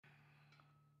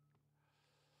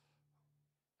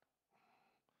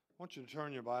I want you to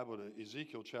turn your Bible to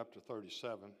Ezekiel chapter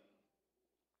 37.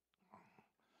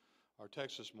 Our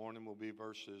text this morning will be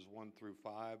verses 1 through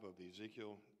 5 of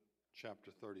Ezekiel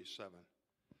chapter 37.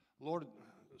 Lord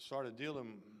started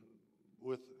dealing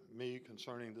with me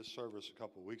concerning this service a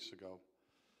couple of weeks ago,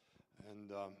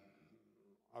 and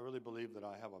I really believe that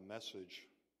I have a message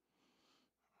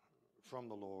from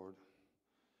the Lord,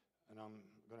 and I'm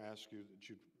going to ask you that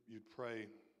you'd pray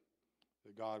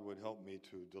that God would help me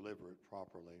to deliver it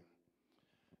properly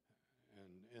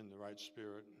and in the right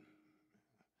spirit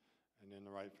and in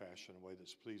the right fashion, a way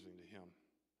that's pleasing to Him.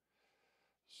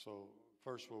 So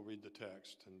first we'll read the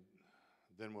text and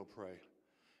then we'll pray.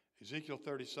 Ezekiel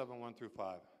 37, 1 through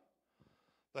 5.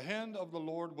 The hand of the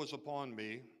Lord was upon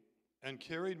me and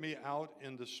carried me out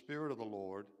in the spirit of the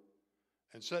Lord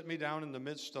and set me down in the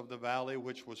midst of the valley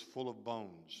which was full of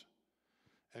bones,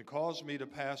 and caused me to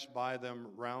pass by them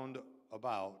round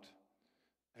about.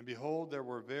 And behold, there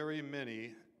were very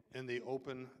many in the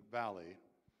open valley,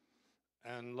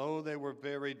 and lo, they were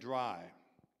very dry.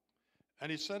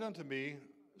 And he said unto me,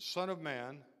 Son of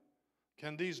man,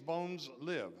 can these bones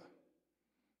live?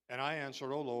 And I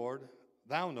answered, O Lord,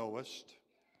 thou knowest.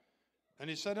 And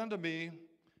he said unto me,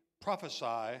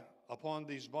 Prophesy upon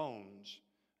these bones,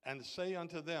 and say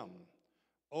unto them,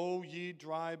 O ye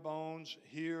dry bones,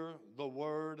 hear the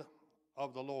word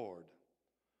of the Lord.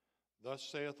 Thus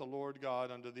saith the Lord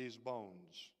God unto these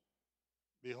bones,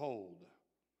 Behold,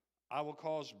 I will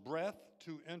cause breath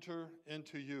to enter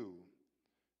into you,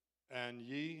 and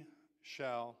ye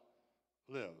shall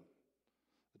live.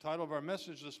 The title of our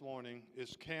message this morning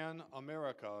is Can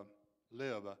America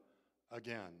Live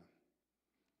Again?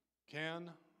 Can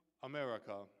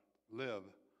America live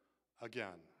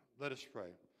again? Let us pray.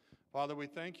 Father, we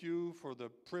thank you for the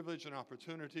privilege and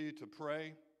opportunity to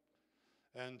pray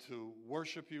and to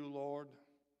worship you, Lord.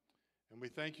 And we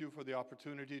thank you for the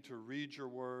opportunity to read your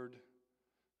word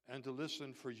and to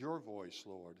listen for your voice,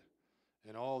 Lord,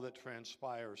 in all that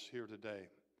transpires here today.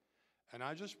 And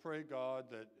I just pray, God,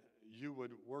 that you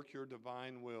would work your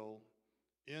divine will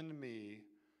in me,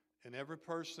 in every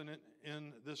person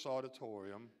in this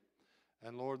auditorium,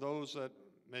 and Lord, those that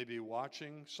may be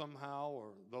watching somehow or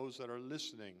those that are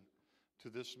listening to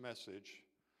this message.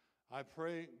 I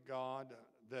pray, God,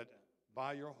 that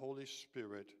by your Holy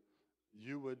Spirit,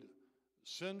 you would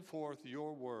send forth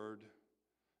your word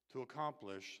to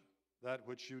accomplish that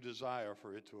which you desire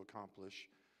for it to accomplish.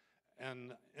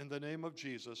 And in the name of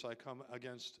Jesus, I come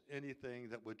against anything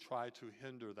that would try to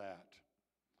hinder that.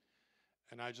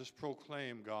 And I just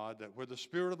proclaim, God, that where the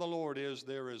Spirit of the Lord is,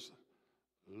 there is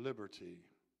liberty.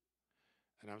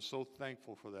 And I'm so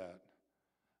thankful for that.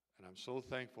 And I'm so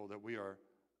thankful that we are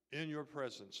in your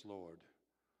presence, Lord,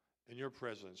 in your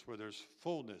presence where there's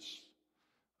fullness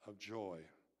of joy,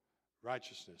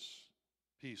 righteousness,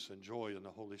 peace, and joy in the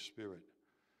Holy Spirit.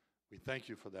 We thank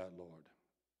you for that, Lord.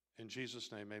 In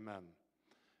Jesus' name, amen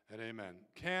and amen.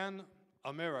 Can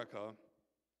America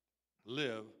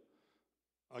live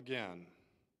again?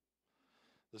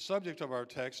 The subject of our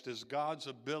text is God's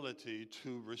ability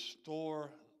to restore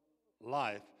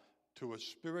life to a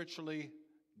spiritually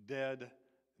dead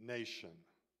nation.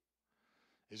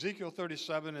 Ezekiel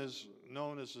 37 is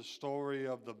known as the story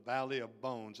of the Valley of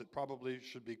Bones. It probably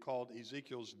should be called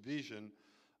Ezekiel's vision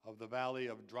of the Valley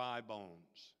of Dry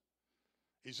Bones.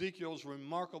 Ezekiel's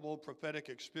remarkable prophetic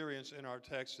experience in our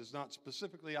text is not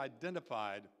specifically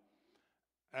identified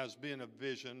as being a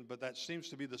vision, but that seems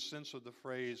to be the sense of the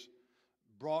phrase,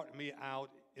 brought me out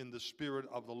in the spirit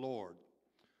of the Lord.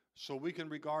 So we can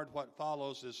regard what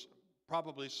follows as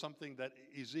probably something that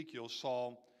Ezekiel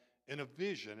saw in a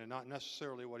vision and not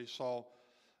necessarily what he saw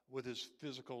with his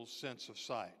physical sense of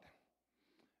sight.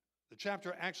 The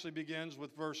chapter actually begins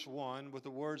with verse 1 with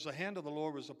the words, The hand of the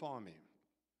Lord was upon me.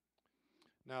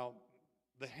 Now,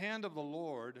 the hand of the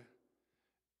Lord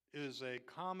is a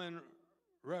common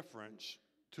reference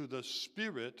to the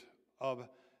Spirit of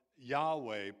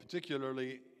Yahweh,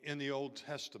 particularly in the Old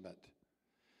Testament.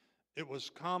 It was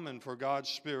common for God's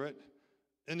Spirit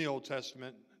in the Old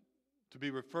Testament to be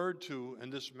referred to in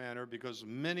this manner because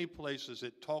many places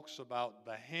it talks about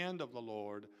the hand of the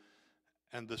Lord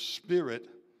and the Spirit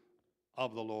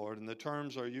of the Lord, and the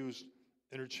terms are used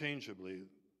interchangeably.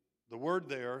 The word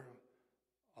there,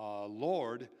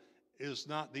 Lord, is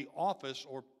not the office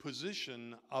or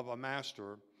position of a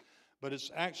master, but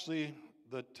it's actually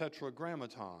the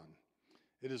tetragrammaton.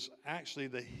 It is actually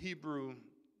the Hebrew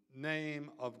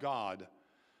name of God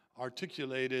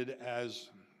articulated as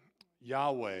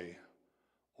Yahweh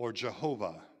or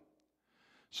Jehovah.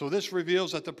 So this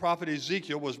reveals that the prophet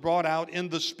Ezekiel was brought out in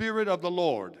the Spirit of the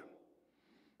Lord.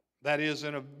 That is,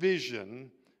 in a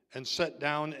vision and set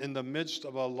down in the midst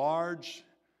of a large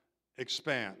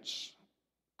expanse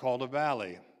called a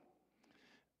valley.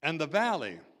 And the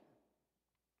valley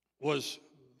was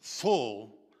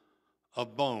full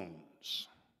of bones.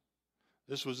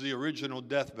 This was the original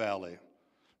Death Valley.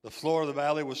 The floor of the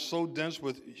valley was so dense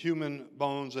with human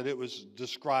bones that it was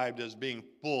described as being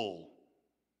full.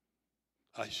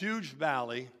 A huge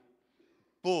valley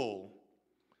full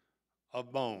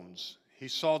of bones. He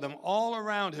saw them all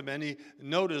around him, and he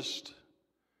noted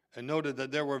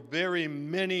that there were very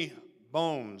many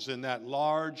bones in that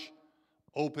large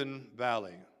open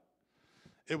valley.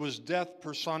 It was death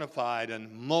personified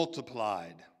and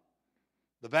multiplied.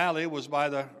 The valley was by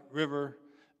the river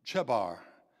Chebar,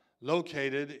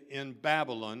 located in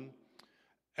Babylon,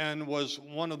 and was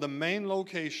one of the main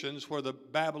locations where the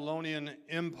Babylonian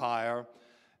Empire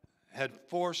had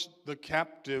forced the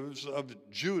captives of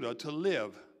Judah to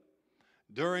live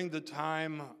during the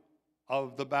time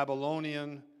of the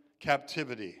Babylonian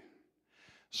captivity.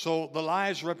 So the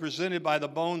lives represented by the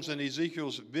bones in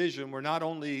Ezekiel's vision were not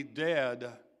only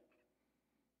dead,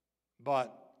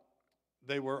 but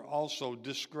they were also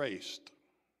disgraced.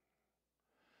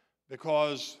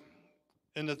 Because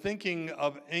in the thinking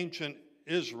of ancient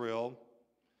Israel,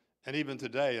 and even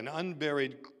today, an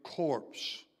unburied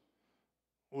corpse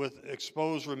with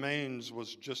exposed remains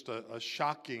was just a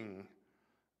shocking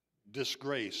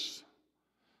disgrace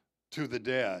to the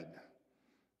dead.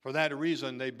 For that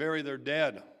reason, they bury their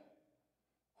dead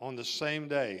on the same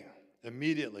day,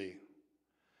 immediately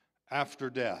after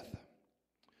death.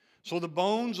 So the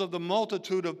bones of the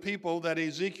multitude of people that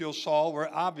Ezekiel saw were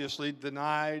obviously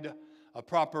denied a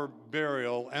proper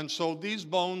burial, and so these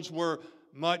bones were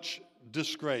much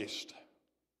disgraced.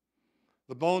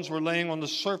 The bones were laying on the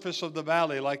surface of the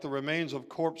valley like the remains of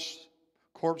corpses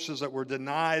that were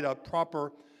denied a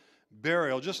proper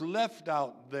burial, just left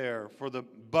out there for the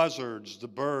buzzards, the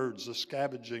birds, the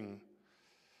scavenging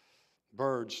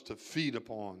birds to feed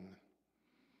upon.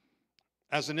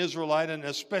 As an Israelite, and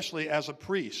especially as a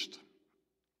priest,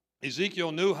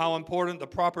 Ezekiel knew how important the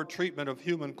proper treatment of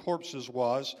human corpses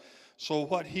was, so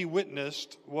what he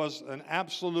witnessed was an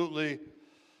absolutely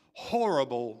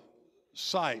horrible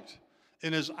sight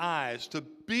in his eyes, to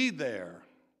be there,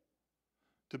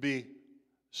 to be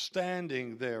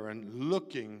standing there and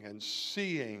looking and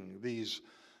seeing these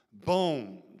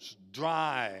bones,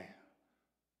 dry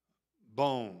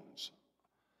bones.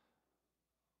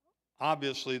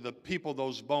 Obviously, the people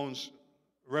those bones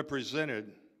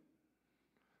represented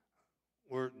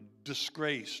were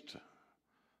disgraced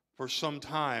for some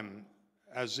time.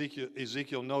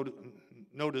 Ezekiel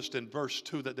noticed in verse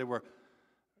 2 that they were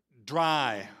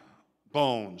dry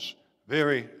bones,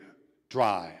 very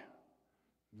dry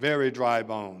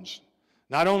bones.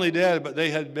 Not only dead, but they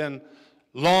had been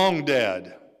long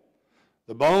dead.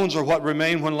 The bones are what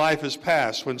remain when life is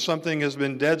past. When something has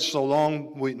been dead so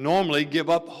long, we normally give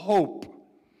up hope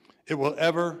it will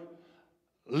ever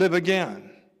live again.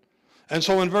 And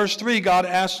so in verse 3, God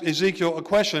asked Ezekiel a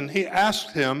question. He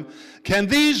asked him, can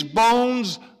these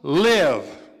bones live?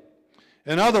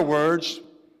 In other words,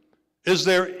 is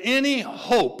there any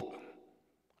hope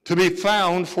to be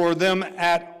found for them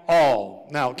at all?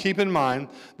 Now, keep in mind,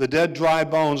 the dead, dry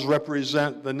bones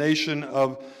represent the nation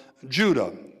of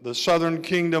Judah, the southern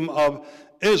kingdom of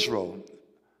Israel.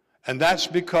 And that's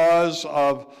because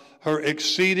of her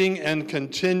exceeding and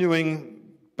continuing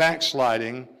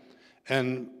backsliding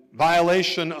and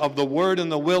violation of the word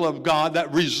and the will of God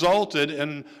that resulted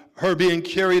in her being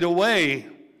carried away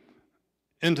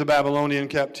into Babylonian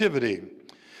captivity.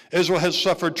 Israel has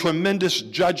suffered tremendous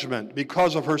judgment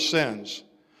because of her sins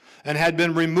and had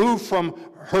been removed from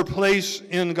her place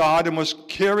in God and was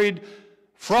carried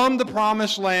from the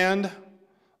promised land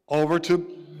over to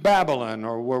Babylon,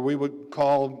 or where we would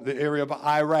call the area of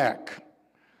Iraq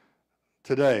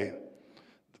today,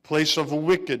 the place of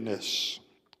wickedness,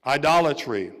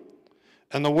 idolatry,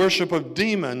 and the worship of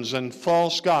demons and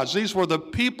false gods. These were the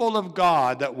people of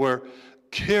God that were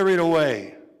carried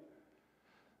away.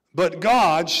 But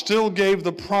God still gave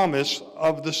the promise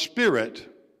of the Spirit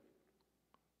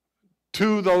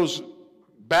to those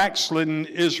backslidden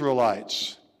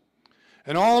Israelites.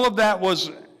 And all of that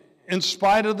was in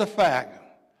spite of the fact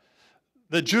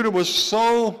that Judah was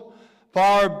so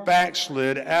far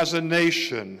backslid as a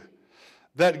nation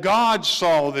that God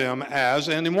saw them as,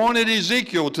 and he wanted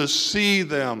Ezekiel to see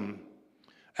them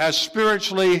as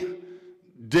spiritually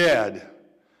dead,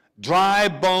 dry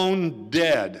bone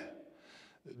dead,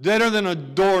 deader than a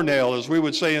doornail, as we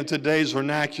would say in today's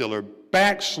vernacular,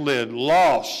 backslid,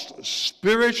 lost,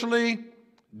 spiritually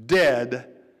dead,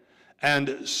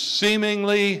 and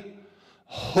seemingly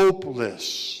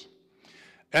hopeless.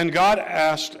 And God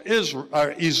asked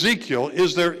Ezekiel,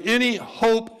 is there any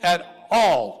hope at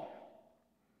all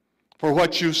for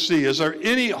what you see? Is there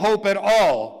any hope at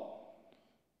all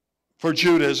for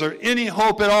Judah? Is there any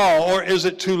hope at all, or is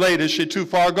it too late? Is she too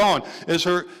far gone? Is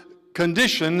her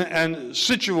condition and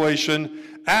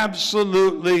situation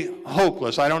absolutely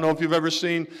hopeless? I don't know if you've ever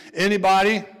seen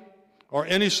anybody or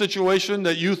any situation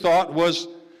that you thought was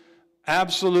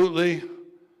absolutely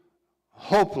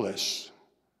hopeless.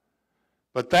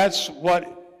 But that's what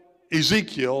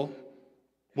Ezekiel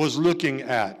was looking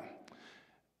at.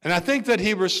 And I think that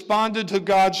he responded to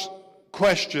God's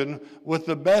question with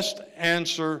the best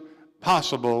answer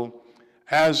possible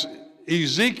as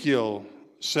Ezekiel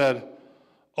said,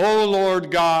 O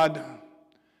Lord God,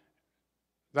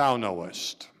 thou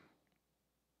knowest.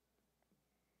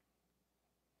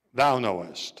 Thou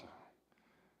knowest.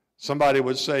 Somebody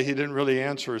would say he didn't really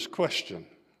answer his question.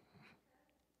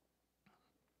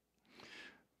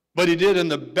 But he did in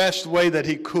the best way that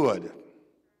he could,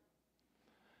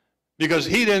 because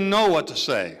he didn't know what to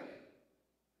say.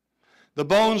 The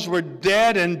bones were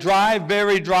dead and dry,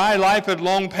 very dry. Life had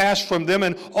long passed from them,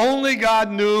 and only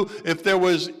God knew if there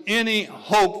was any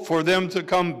hope for them to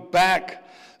come back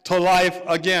to life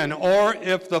again, or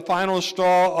if the final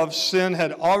straw of sin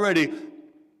had already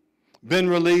been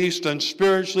released and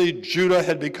spiritually Judah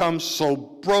had become so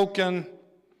broken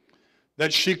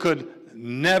that she could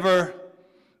never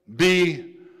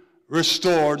be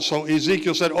restored. So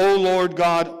Ezekiel said, O Lord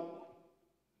God,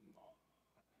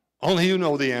 only you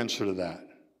know the answer to that.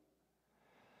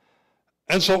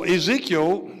 And so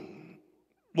Ezekiel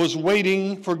was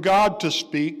waiting for God to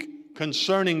speak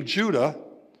concerning Judah,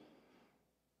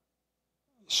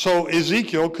 so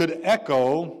Ezekiel could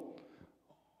echo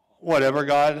whatever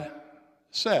God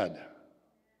said.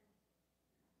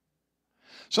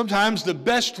 Sometimes the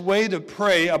best way to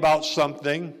pray about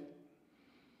something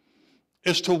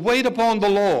is to wait upon the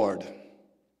Lord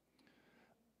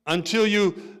until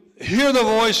you hear the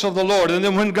voice of the Lord. And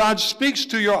then when God speaks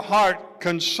to your heart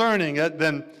concerning it,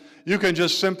 then you can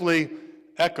just simply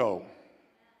echo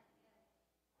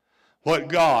what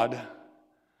God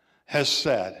has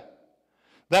said.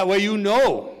 That way you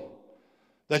know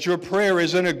that your prayer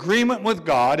is in agreement with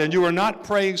God and you are not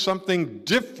praying something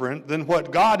different than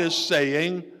what God is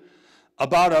saying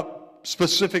about a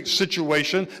specific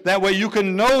situation. That way you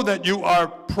can know that you are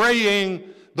praying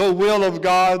the will of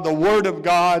God, the Word of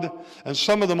God. And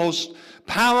some of the most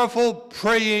powerful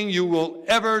praying you will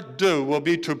ever do will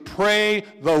be to pray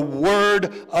the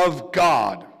Word of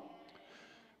God.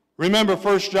 Remember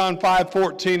 1 John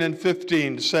 5:14 and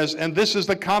 15 says, and this is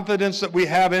the confidence that we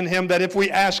have in him, that if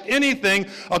we ask anything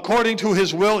according to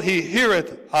his will, he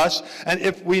heareth us. And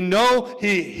if we know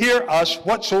he hear us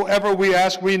whatsoever we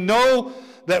ask, we know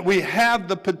that we have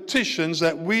the petitions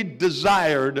that we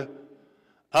desired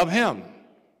of him.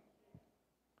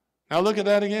 Now look at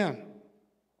that again.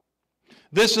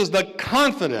 This is the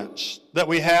confidence that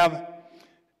we have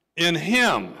in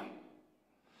him,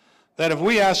 that if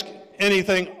we ask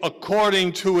anything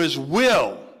according to his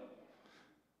will,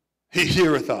 he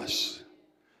heareth us.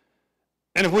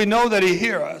 And if we know that he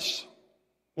hear us,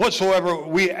 whatsoever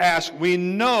we ask, we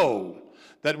know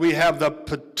that we have the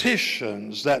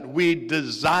petitions that we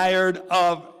desired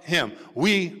of him.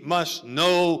 We must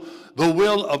know the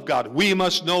will of God. We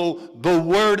must know the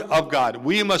Word of God.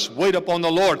 We must wait upon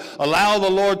the Lord. Allow the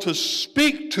Lord to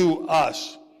speak to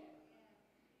us.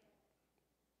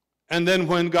 And then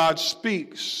when God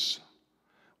speaks,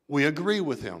 we agree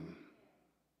with him.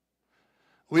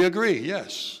 We agree,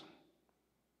 yes.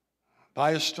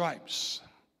 By his stripes,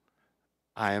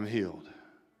 I am healed.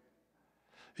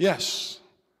 Yes,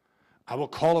 I will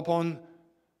call upon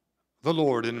the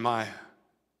Lord in my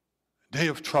day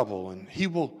of trouble, and he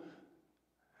will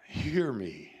hear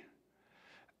me,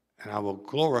 and I will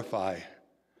glorify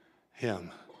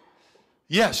him.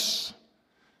 Yes,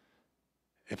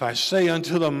 if I say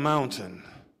unto the mountain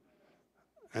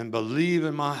and believe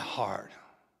in my heart,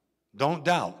 don't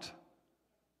doubt,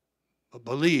 but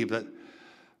believe that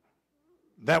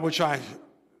that which I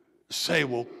say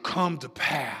will come to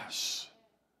pass,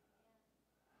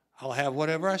 I'll have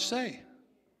whatever I say.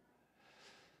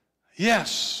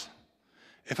 Yes,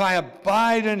 if I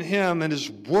abide in him and his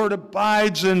word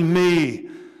abides in me,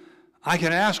 I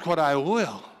can ask what I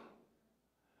will,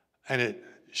 and it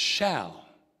shall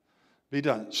be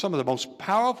done. Some of the most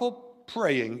powerful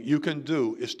praying you can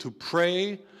do is to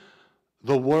pray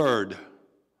the word.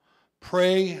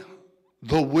 Pray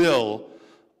the will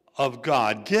of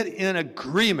God. Get in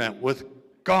agreement with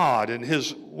God and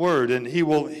his word, and he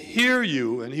will hear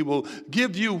you, and he will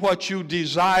give you what you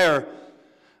desire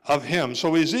of him.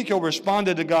 So Ezekiel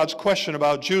responded to God's question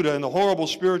about Judah and the horrible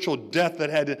spiritual death that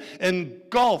had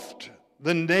engulfed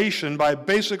the nation by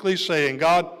basically saying,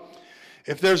 God,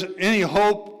 if there's any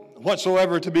hope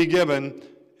whatsoever to be given,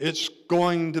 it's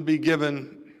going to be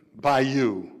given by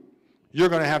you. You're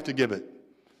going to have to give it.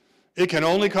 It can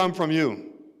only come from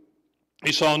you.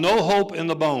 He saw no hope in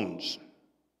the bones,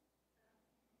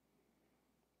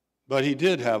 but he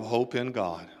did have hope in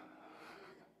God.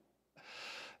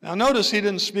 Now notice he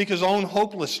didn't speak his own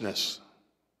hopelessness.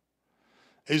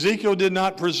 Ezekiel did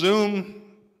not presume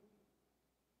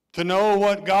to know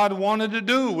what God wanted to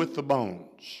do with the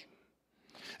bones.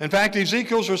 In fact,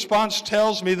 Ezekiel's response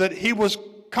tells me that he was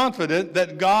confident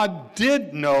that God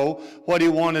did know what he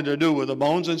wanted to do with the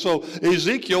bones, and so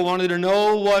Ezekiel wanted to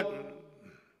know what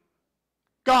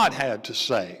God had to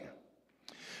say.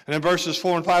 And in verses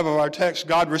 4 and 5 of our text,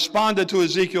 God responded to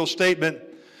Ezekiel's statement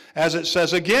as it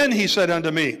says, again he said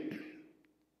unto me,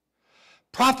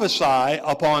 prophesy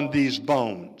upon these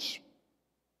bones,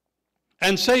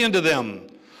 and say unto them,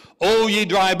 O ye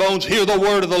dry bones, hear the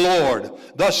word of the Lord.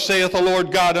 Thus saith the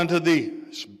Lord God unto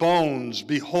these bones,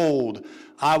 behold,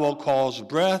 I will cause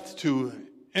breath to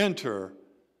enter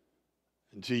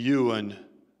into you, and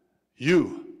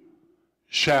you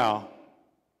shall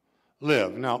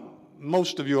live. Now,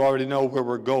 most of you already know where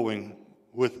we're going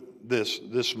with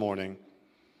this morning,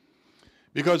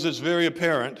 because it's very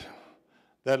apparent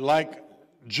that, like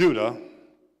Judah,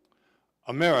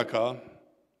 America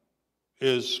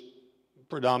is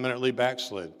predominantly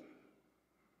backslid.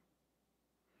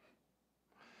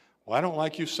 Well, I don't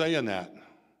like you saying that.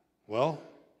 Well,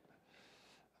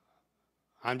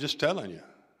 I'm just telling you.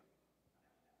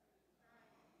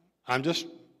 I'm just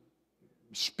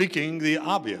speaking the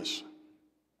obvious.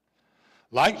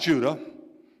 Like Judah,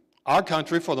 our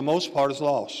country, for the most part, is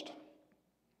lost.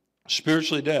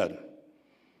 Spiritually dead.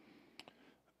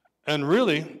 And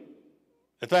really,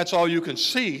 if that's all you can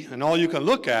see and all you can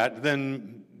look at,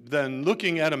 then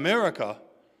looking at America,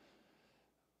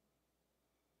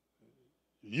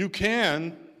 you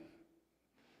can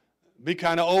be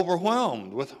kind of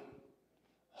overwhelmed with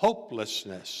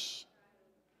hopelessness,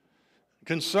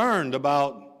 concerned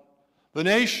about the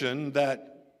nation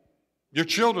that your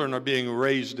children are being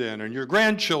raised in and your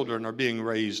grandchildren are being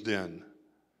raised in.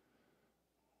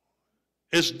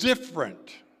 It's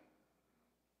different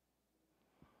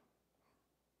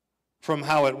from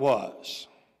how it was.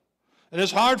 And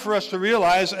it's hard for us to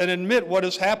realize and admit what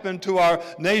has happened to our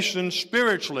nation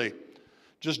spiritually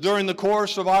just during the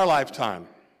course of our lifetime.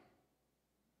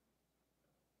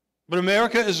 But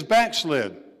America is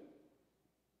backslid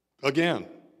again.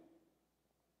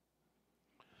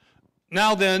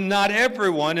 Now then, not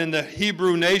everyone in the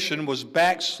Hebrew nation was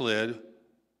backslid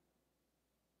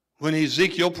when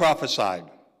Ezekiel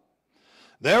prophesied.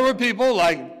 There were people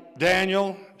like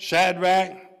Daniel,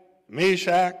 Shadrach,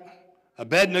 Meshach,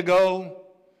 Abednego,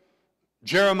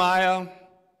 Jeremiah,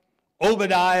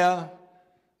 Obadiah,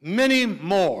 many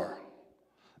more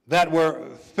that were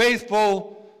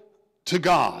faithful to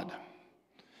God.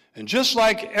 And just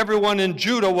like everyone in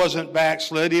Judah wasn't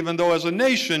backslid, even though as a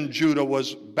nation Judah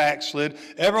was backslid,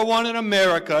 everyone in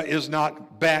America is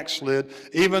not backslid,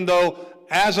 even though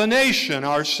as a nation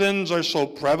our sins are so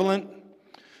prevalent,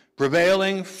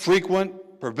 prevailing,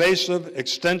 frequent, pervasive,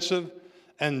 extensive,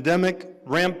 endemic,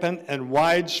 rampant, and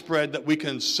widespread that we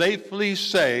can safely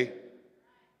say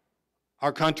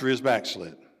our country is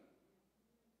backslid.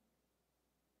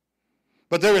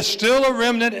 But there is still a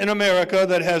remnant in America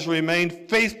that has remained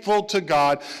faithful to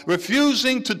God,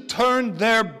 refusing to turn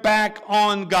their back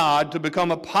on God to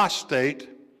become apostate,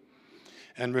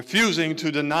 and refusing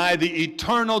to deny the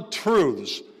eternal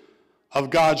truths of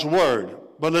God's Word.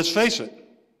 But let's face it,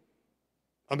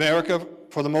 America,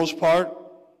 for the most part,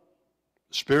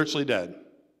 spiritually dead.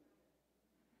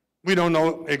 We don't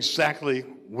know exactly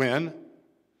when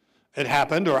it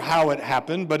happened or how it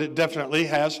happened, but it definitely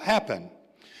has happened.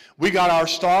 We got our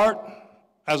start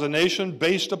as a nation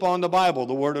based upon the Bible,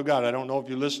 the Word of God. I don't know if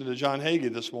you listened to John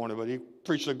Hagee this morning, but he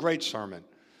preached a great sermon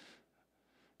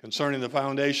concerning the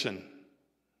foundation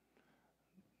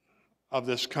of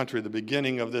this country, the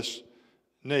beginning of this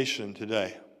nation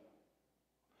today.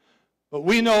 But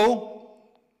we know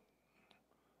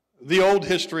the old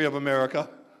history of America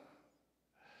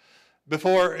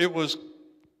before it was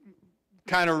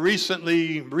kind of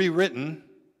recently rewritten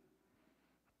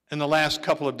in the last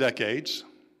couple of decades.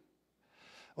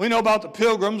 We know about the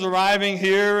Pilgrims arriving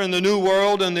here in the New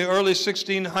World in the early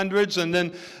 1600s, and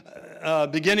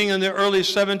then beginning in the early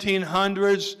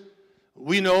 1700s,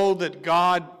 we know that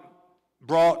God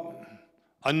brought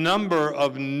a number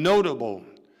of notable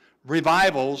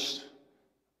revivals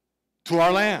to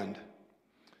our land.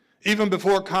 Even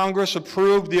before Congress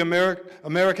approved the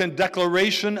American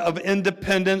Declaration of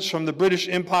Independence from the British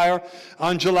Empire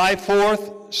on July 4th,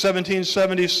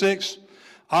 1776,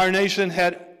 our nation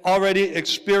had already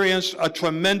experienced a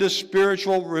tremendous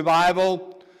spiritual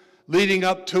revival leading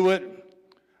up to it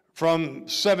from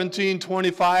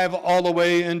 1725 all the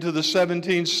way into the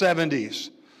 1770s.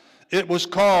 It was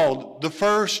called the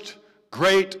First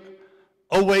Great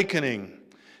Awakening.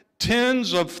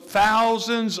 Tens of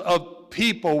thousands of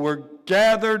people were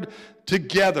gathered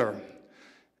together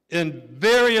in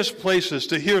various places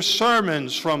to hear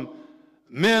sermons from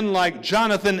men like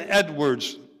Jonathan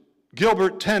Edwards,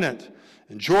 Gilbert Tennant,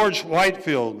 and George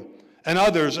Whitefield, and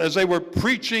others as they were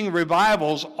preaching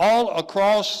revivals all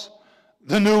across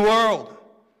the New World,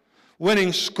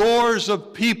 winning scores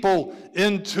of people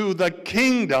into the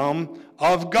kingdom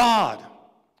of God.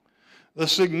 The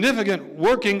significant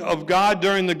working of God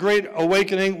during the Great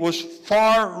Awakening was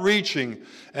far-reaching,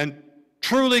 and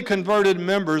truly converted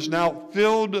members now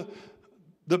filled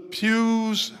the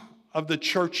pews of the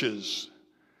churches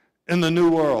in the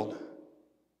New World.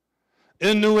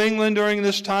 In New England during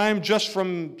this time, just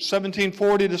from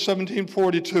 1740 to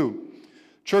 1742,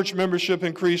 church membership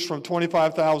increased from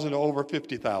 25,000 to over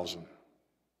 50,000.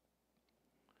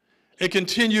 It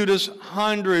continued as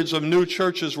hundreds of new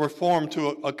churches were formed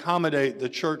to accommodate the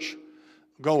church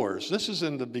goers. This is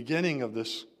in the beginning of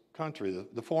this country,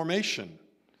 the formation.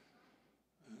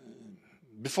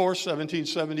 Before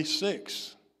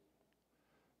 1776,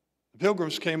 the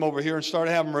Pilgrims came over here and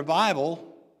started having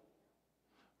revival.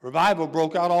 Revival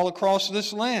broke out all across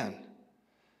this land.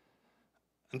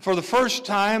 And for the first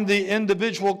time, the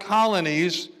individual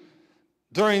colonies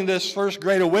during this first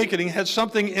Great Awakening had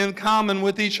something in common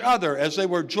with each other as they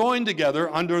were joined together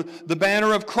under the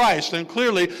banner of Christ. And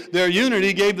clearly, their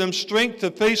unity gave them strength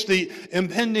to face the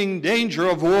impending danger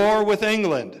of war with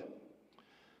England.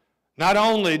 Not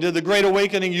only did the Great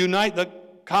Awakening unite the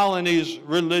colonies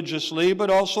religiously, but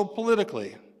also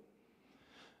politically.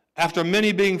 After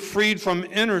many being freed from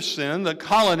inner sin, the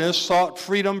colonists sought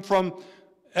freedom from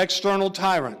external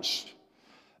tyrants.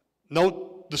 Note,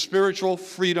 the spiritual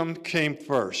freedom came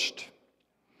first.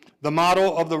 The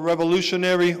motto of the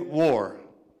Revolutionary War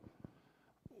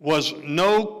was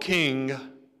 "No king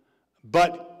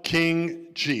but King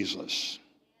Jesus."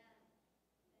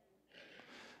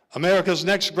 America's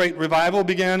next great revival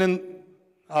began in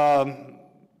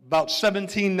about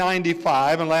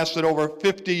 1795 and lasted over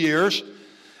 50 years.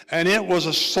 And it was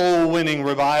a soul-winning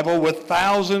revival with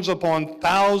thousands upon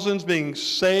thousands being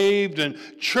saved and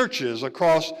churches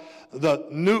across the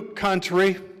new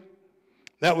country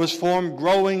that was formed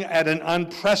growing at an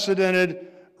unprecedented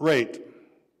rate.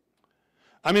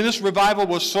 I mean, this revival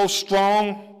was so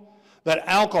strong that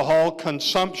alcohol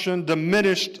consumption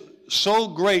diminished so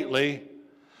greatly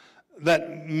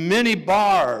that many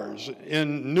bars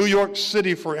in New York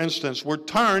City, for instance, were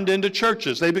turned into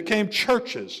churches. They became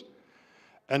churches.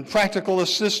 And practical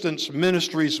assistance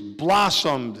ministries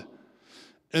blossomed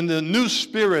in the new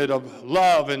spirit of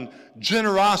love and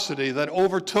generosity that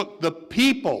overtook the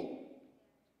people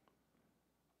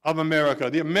of America,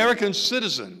 the American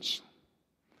citizens,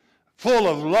 full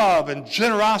of love and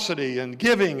generosity and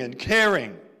giving and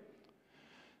caring.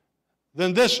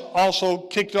 Then this also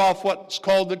kicked off what's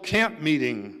called the camp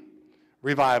meeting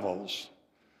revivals,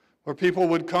 where people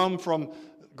would come from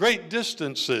great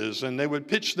distances, and they would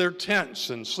pitch their tents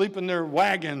and sleep in their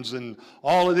wagons and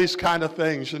all of these kind of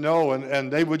things,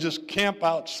 and they would just camp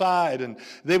outside, and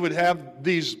they would have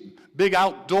these big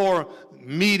outdoor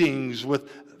meetings with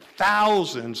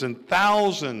thousands and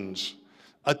thousands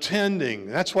attending.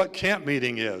 That's what camp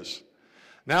meeting is.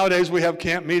 Nowadays we have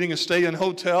camp meeting and stay in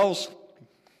hotels,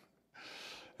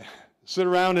 sit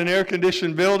around in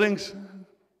air-conditioned buildings.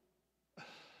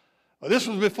 Well, this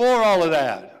was before all of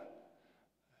that.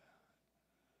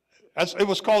 It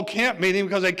was called camp meeting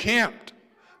because they camped.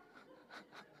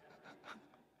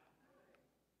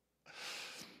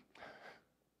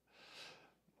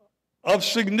 Of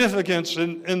significance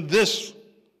in this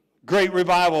great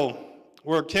revival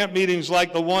were camp meetings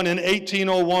like the one in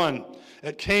 1801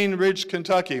 at Cane Ridge,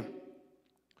 Kentucky,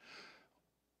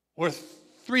 where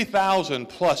 3,000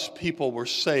 plus people were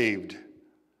saved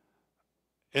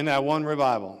in that one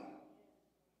revival.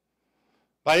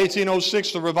 By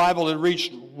 1806, the revival had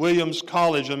reached Williams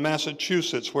College in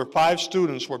Massachusetts, where 5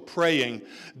 students were praying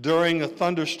during a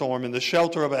thunderstorm in the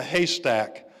shelter of a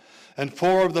haystack, and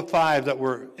 4 of the 5 that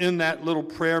were in that little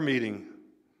prayer meeting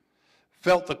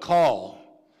felt the call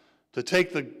to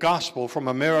take the gospel from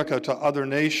America to other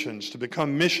nations, to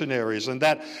become missionaries. And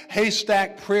that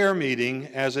haystack prayer meeting,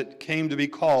 as it came to be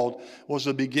called, was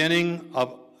the beginning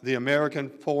of the American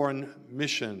Foreign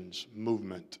Missions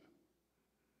Movement.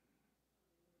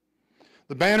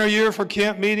 The banner year for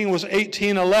camp meeting was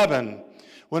 1811,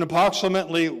 when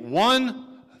approximately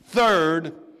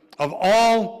 1/3 of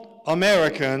all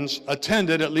Americans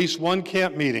attended at least one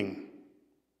camp meeting.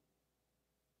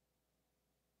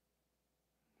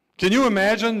 Can you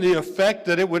imagine the effect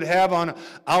that it would have on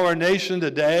our nation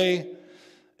today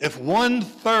if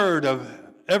 1/3 of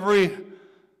every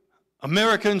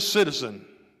American citizen,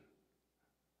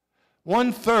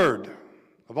 1/3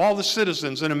 of all the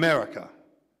citizens in America,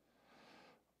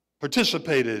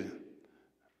 participated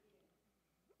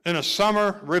in a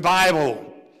summer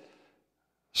revival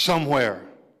somewhere?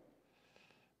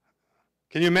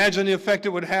 Can you imagine the effect it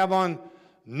would have on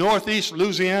Northeast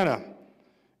Louisiana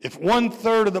if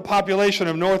 1/3 of the population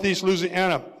of Northeast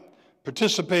Louisiana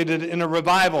participated in a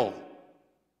revival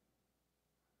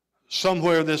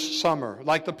somewhere this summer,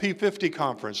 like the P50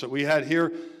 conference that we had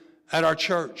here at our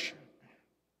church?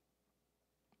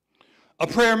 A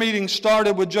prayer meeting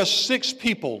started with just 6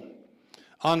 people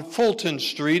on Fulton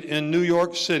Street in New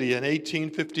York City in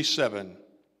 1857,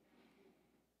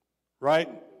 right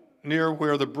near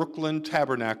where the Brooklyn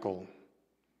Tabernacle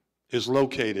is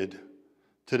located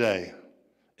today.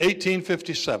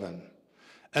 1857.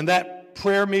 And that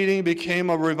prayer meeting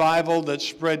became a revival that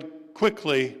spread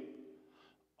quickly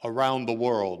around the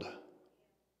world.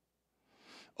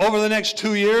 Over the next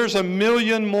 2 years, 1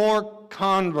 million more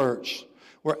converts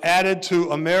were added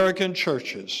to American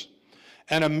churches,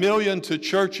 and 1 million to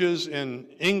churches in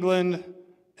England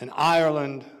and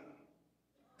Ireland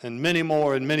and many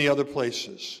more in many other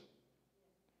places.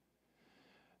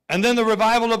 And then the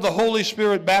revival of the Holy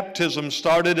Spirit baptism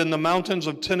started in the mountains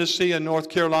of Tennessee and North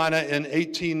Carolina in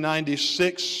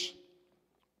 1896.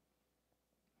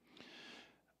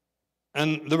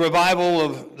 And the revival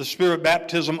of the Spirit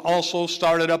baptism also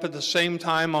started up at the same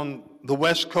time on the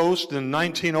West Coast in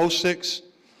 1906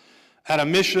 at a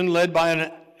mission led by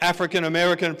an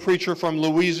African-American preacher from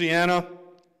Louisiana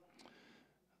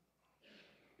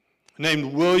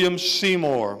named William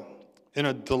Seymour in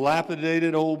a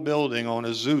dilapidated old building on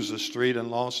Azusa Street in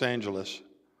Los Angeles.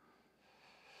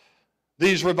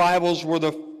 These revivals were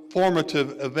the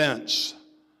formative events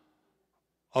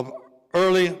of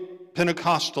early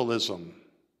Pentecostalism.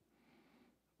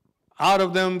 Out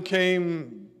of them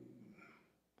came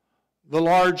the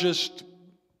largest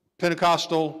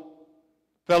Pentecostal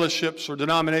fellowships or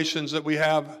denominations that we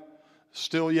have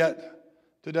still yet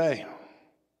today.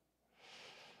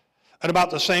 At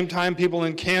about the same time, people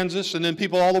in Kansas and then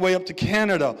people all the way up to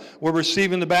Canada were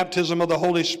receiving the baptism of the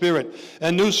Holy Spirit.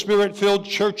 And new Spirit-filled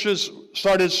churches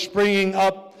started springing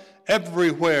up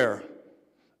everywhere,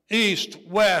 east,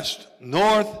 west,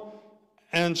 north,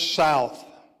 and south.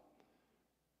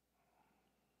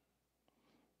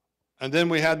 And then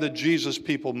we had the Jesus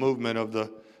People movement of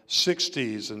the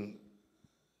 60s and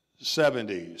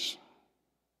 70s.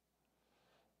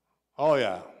 Oh,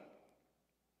 yeah.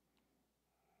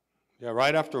 Yeah,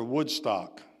 right after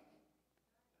Woodstock.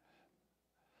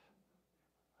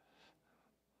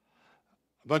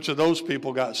 A bunch of those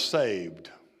people got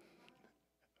saved.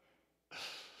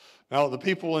 Now, the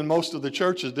people in most of the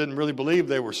churches didn't really believe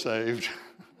they were saved.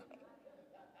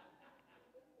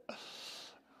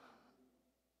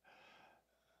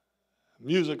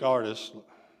 Music artists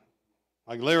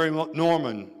like Larry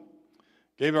Norman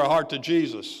gave their heart to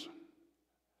Jesus.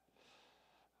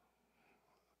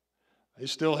 They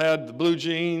still had the blue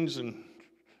jeans and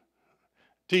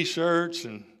T-shirts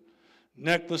and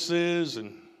necklaces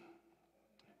and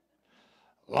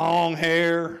long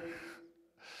hair,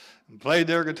 and played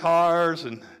their guitars,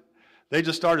 and they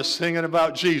just started singing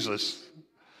about Jesus.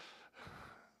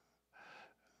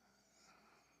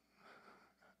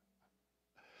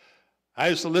 I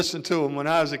used to listen to them when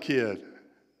I was a kid.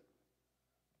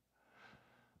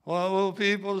 What will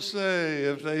people say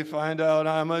if they find out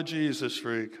I'm a Jesus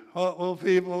freak? What will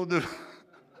people do?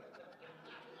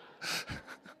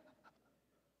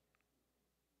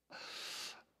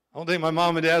 I don't think my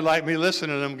mom and dad liked me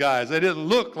listening to them guys. They didn't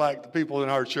look like the people in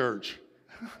our church.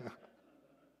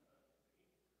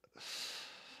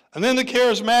 And then the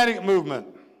charismatic movement,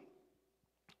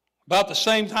 about the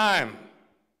same time.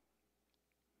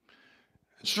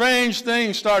 Strange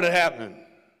things started happening.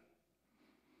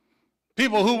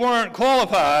 People who weren't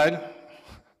qualified,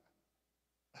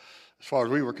 as far as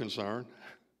we were concerned,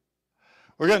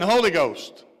 were getting the Holy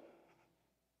Ghost.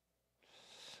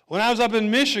 When I was up in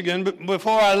Michigan,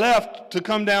 before I left to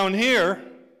come down here,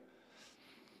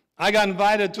 I got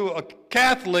invited to a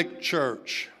Catholic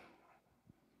church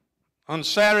on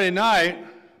Saturday night.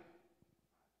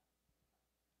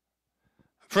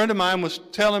 A friend of mine was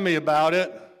telling me about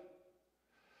it.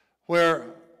 where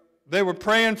they were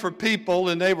praying for people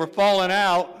and they were falling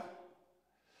out,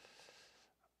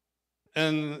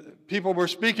 and people were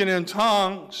speaking in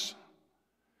tongues,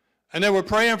 and they were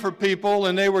praying for people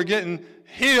and they were getting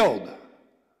healed.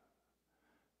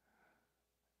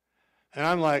 And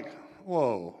I'm like,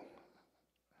 whoa,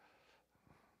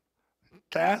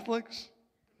 Catholics?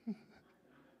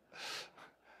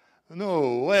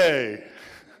 No way.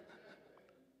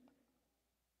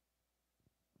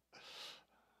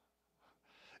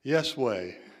 Yes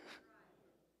way.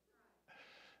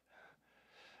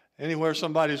 Anywhere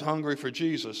somebody's hungry for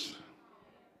Jesus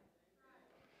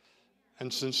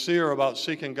and sincere about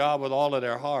seeking God with all of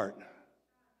their heart,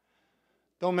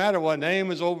 don't matter what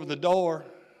name is over the door,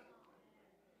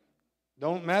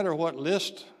 don't matter what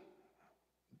list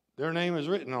their name is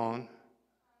written on,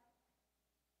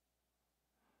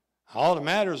 all that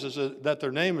matters is that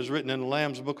their name is written in the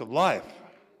Lamb's Book of Life.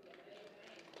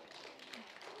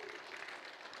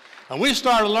 And we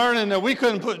started learning that we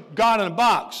couldn't put God in a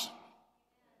box,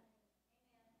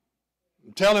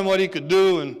 tell him what he could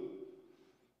do and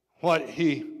what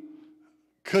he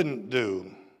couldn't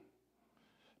do.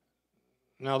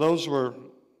 Now, those were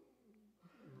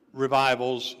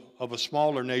revivals of a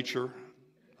smaller nature,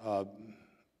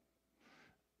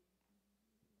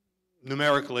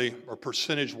 numerically or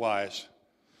percentage-wise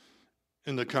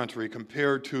in the country,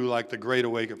 compared to like the Great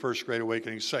Awakening, First Great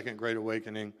Awakening, Second Great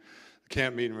Awakening,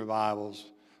 camp meeting revivals,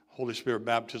 Holy Spirit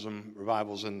baptism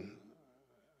revivals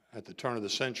at the turn of the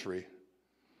century.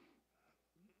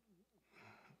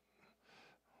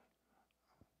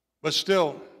 But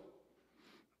still,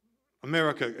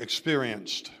 America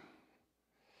experienced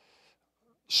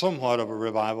somewhat of a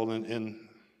revival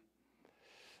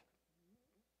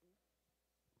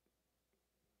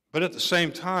but at the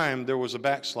same time, there was a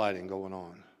backsliding going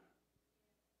on.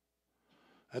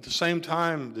 At the same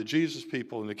time, the Jesus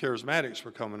people and the charismatics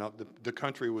were coming up, the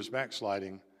country was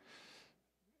backsliding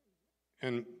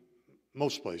in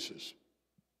most places.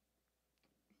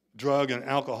 Drug and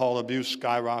alcohol abuse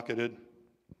skyrocketed.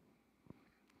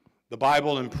 The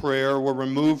Bible and prayer were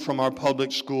removed from our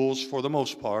public schools for the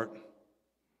most part.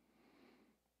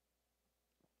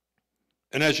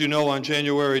 And as you know, on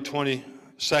January 22nd,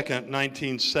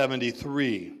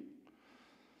 1973,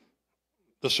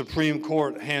 the Supreme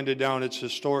Court handed down its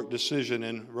historic decision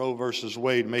in Roe versus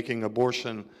Wade, making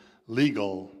abortion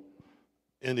legal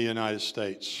in the United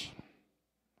States.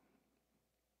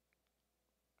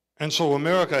 And so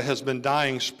America has been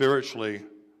dying spiritually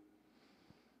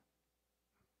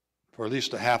for at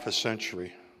least a half a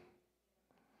century.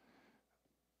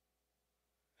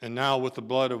 And now with the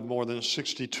blood of more than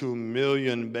 62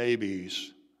 million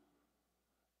babies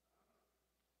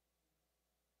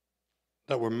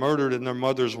that were murdered in their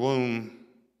mother's womb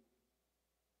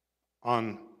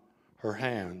on her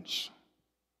hands.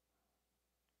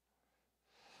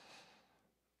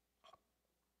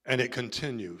 And it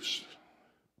continues.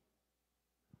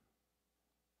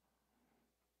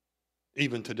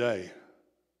 Even today.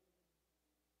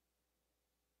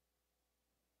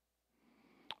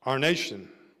 Our nation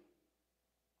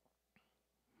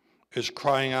is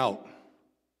crying out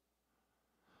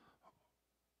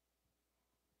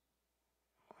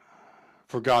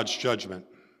for God's judgment.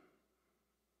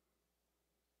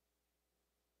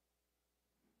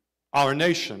 Our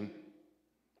nation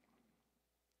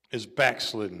is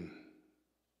backslidden.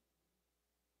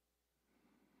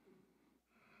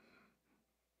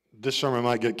 This sermon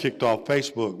might get kicked off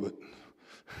Facebook, but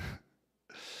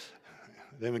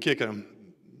they've been kicking them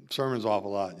sermons off a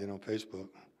lot, Facebook.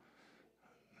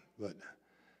 But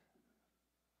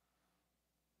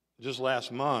just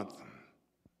last month,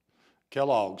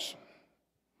 Kellogg's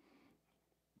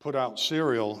put out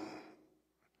cereal,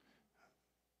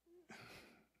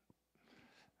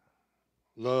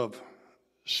 Love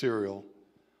cereal,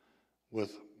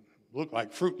 with look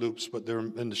like Fruit Loops, but they're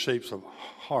in the shapes of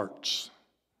hearts.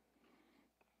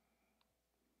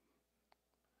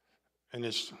 And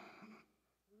it's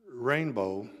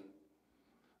rainbow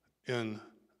in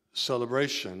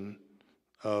celebration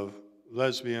of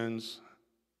lesbians,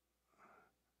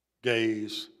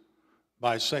 gays,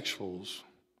 bisexuals,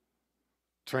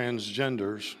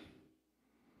 transgenders,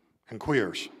 and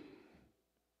queers.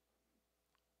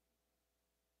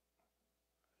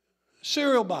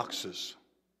 Cereal boxes,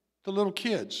 the little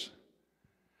kids.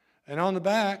 And on the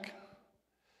back,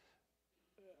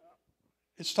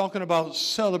 it's talking about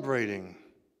celebrating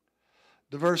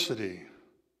diversity.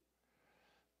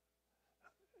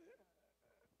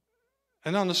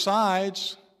 And on the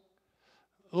sides,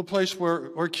 a little place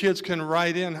where kids can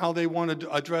write in how they want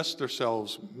to address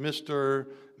themselves. Mr.,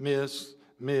 Miss,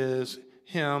 Ms.,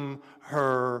 him,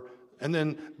 her, and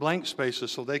then blank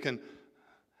spaces so they can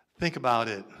think about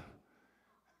it.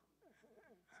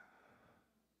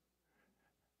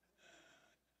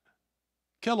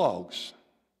 Kellogg's,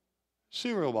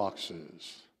 cereal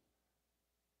boxes,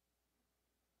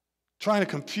 trying to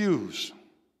confuse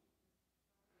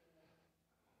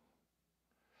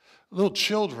little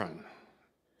children,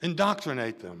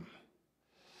 indoctrinate them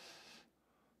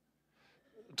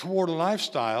toward a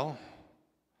lifestyle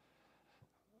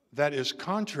that is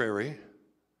contrary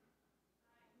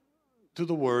to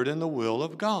the Word and the will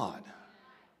of God.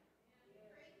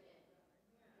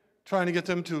 Trying to get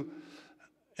them to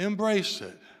embrace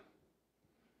it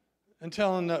and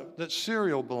tell them that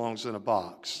cereal belongs in a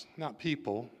box, not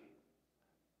people.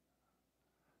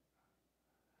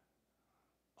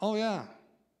 Oh, yeah.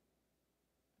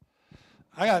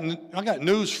 I got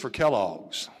news for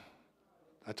Kellogg's.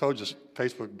 I told you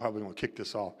Facebook probably won't kick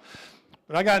this off.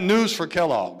 But I got news for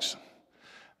Kellogg's.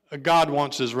 God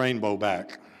wants his rainbow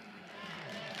back.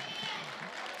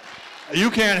 You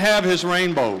can't have his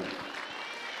rainbow.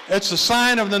 It's a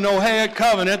sign of the Noahic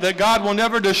covenant that God will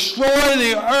never destroy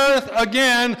the earth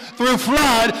again through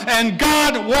flood, and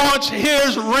God wants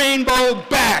his rainbow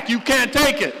back. You can't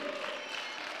take it.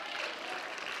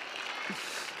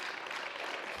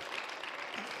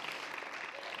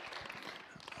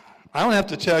 I don't have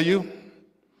to tell you,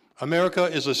 America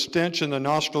is a stench in the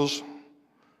nostrils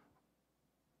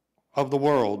of the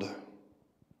world.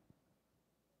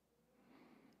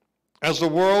 As the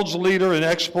world's leader in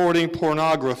exporting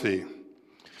pornography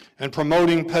and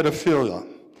promoting pedophilia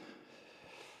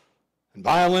and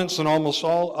violence and almost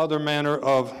all other manner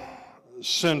of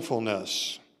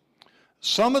sinfulness,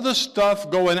 some of the stuff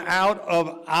going out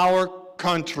of our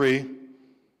country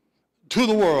to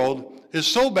the world is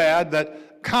so bad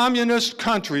that communist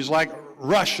countries like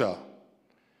Russia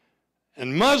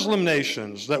and Muslim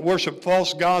nations that worship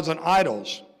false gods and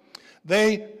idols,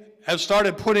 they have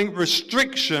started putting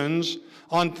restrictions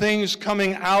on things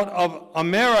coming out of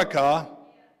America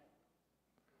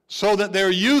so that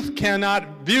their youth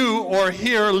cannot view or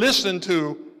hear, listen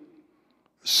to,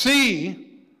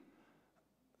 see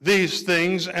these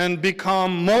things and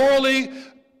become morally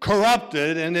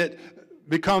corrupted, and it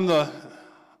become the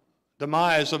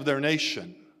demise of their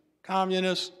nation.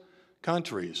 Communist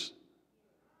countries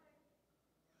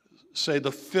say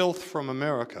the filth from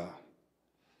America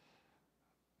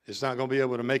is not going to be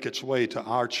able to make its way to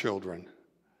our children.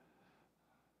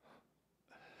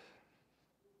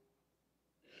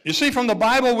 You see, from the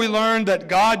Bible we learn that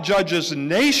God judges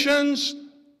nations,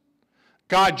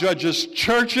 God judges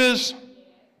churches,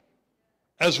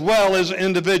 as well as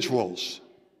individuals.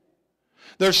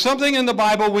 There's something in the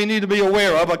Bible we need to be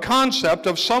aware of, a concept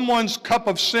of someone's cup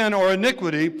of sin or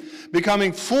iniquity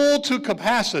becoming full to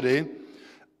capacity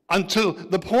until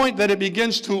the point that it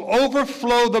begins to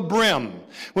overflow the brim.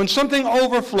 When something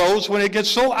overflows, when it gets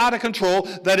so out of control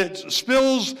that it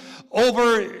spills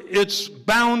over its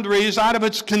boundaries, out of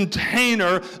its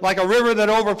container, like a river that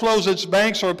overflows its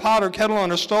banks, or a pot or kettle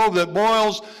on a stove that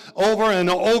boils over and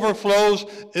overflows,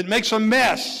 it makes a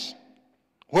mess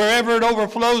wherever it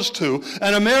overflows to.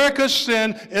 And America's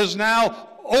sin is now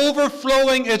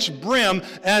overflowing its brim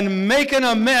and making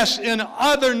a mess in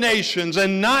other nations,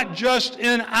 and not just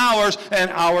in ours.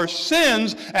 And our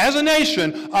sins as a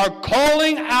nation are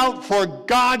calling out for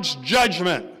God's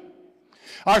judgment.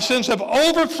 Our sins have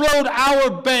overflowed our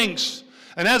banks,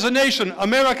 and as a nation,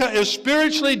 America is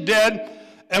spiritually dead,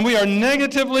 and we are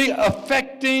negatively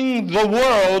affecting the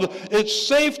world. It's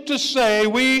safe to say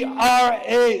we are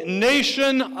a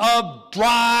nation of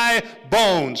dry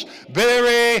bones,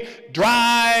 very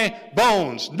dry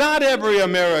bones. Not every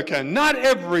American, not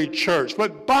every church,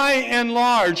 but by and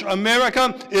large,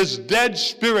 America is dead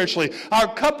spiritually.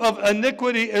 Our cup of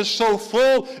iniquity is so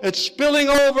full, it's spilling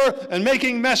over and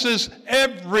making messes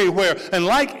everywhere. And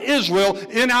like Israel,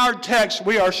 in our text,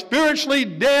 we are spiritually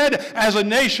dead as a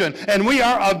nation, and we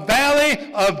are a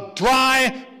valley of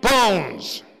dry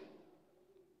bones.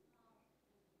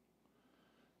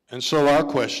 And so our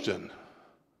question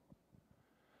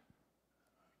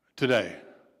today: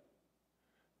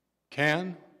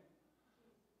 can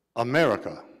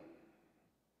America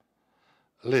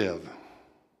live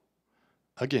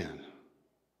again?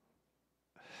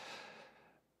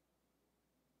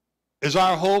 Is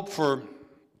our hope for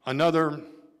another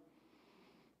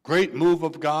great move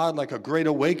of God, like a great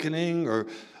awakening or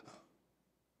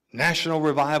national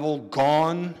revival,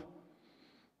 gone?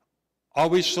 Are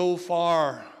we so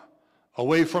far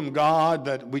away from God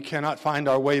that we cannot find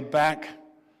our way back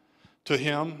to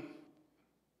Him?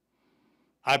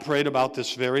 I prayed about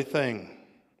this very thing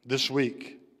this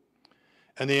week,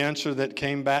 and the answer that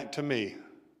came back to me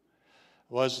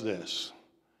was this: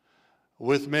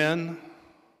 with men,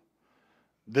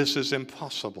 this is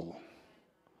impossible,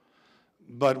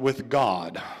 but with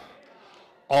God,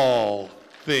 all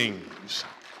things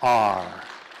are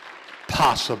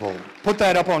possible. Put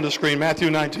that up on the screen, Matthew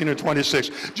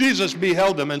 19:26. Jesus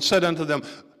beheld them and said unto them,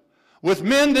 with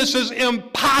men this is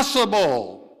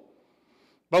impossible,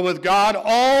 but with God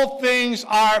all things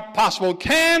are possible.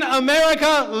 Can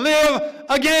America live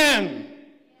again?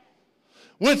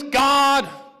 With God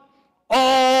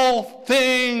all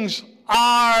things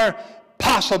are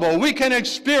possible. We can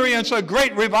experience a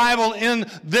great revival in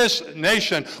this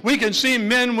nation. We can see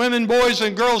men, women, boys,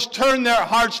 and girls turn their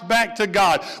hearts back to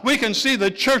God. We can see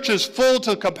the churches full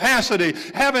to capacity,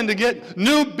 having to get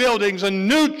new buildings and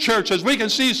new churches. We can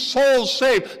see souls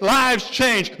saved, lives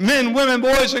changed, men, women,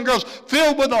 boys, and girls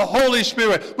filled with the Holy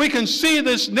Spirit. We can see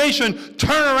this nation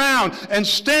turn around and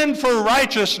stand for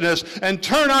righteousness and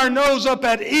turn our nose up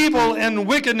at evil and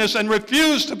wickedness and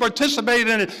refuse to participate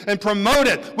in it and promote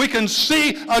it. We can see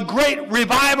a great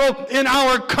revival in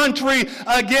our country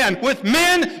again. With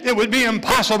men, it would be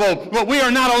impossible, but we are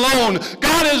not alone.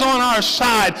 God is on our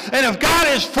side, and if God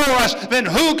is for us, then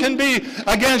who can be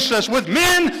against us? With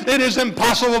men, it is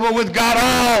impossible, but with God,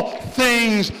 all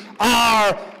things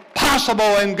are possible.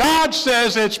 And God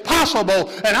says it's possible,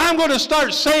 and I'm going to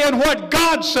start saying what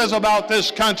God says about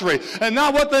this country and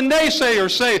not what the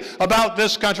naysayers say about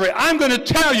this country. I'm going to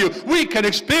tell you, we can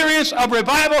experience a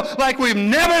revival like we've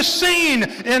never seen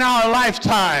in our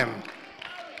lifetime.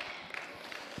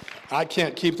 I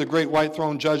can't keep the great white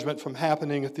throne judgment from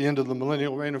happening at the end of the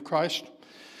millennial reign of Christ,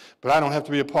 but I don't have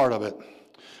to be a part of it.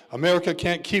 America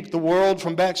can't keep the world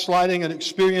from backsliding and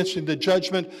experiencing the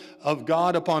judgment of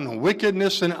God upon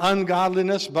wickedness and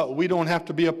ungodliness, but we don't have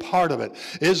to be a part of it.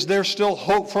 Is there still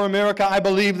hope for America? I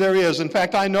believe there is. In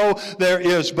fact, I know there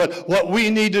is. But what we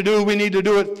need to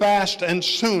do it fast and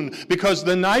soon, because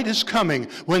the night is coming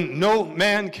when no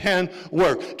man can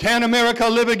work. Can America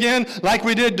live again like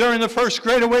we did during the First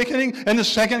Great Awakening and the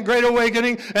Second Great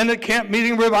Awakening and the camp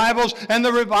meeting revivals and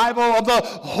the revival of the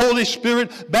Holy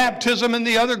Spirit baptism and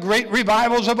the other great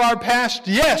revivals of our past?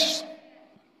 Yes.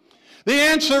 The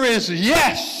answer is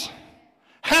yes.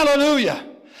 Hallelujah.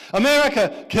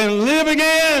 America can live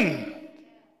again.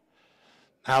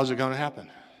 How's it going to happen?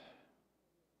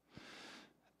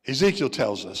 Ezekiel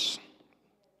tells us.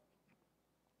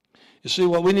 You see,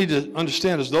 what we need to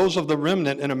understand is those of the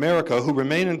remnant in America who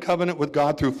remain in covenant with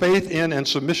God through faith in and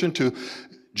submission to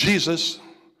Jesus,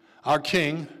 our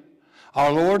King,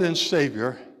 our Lord and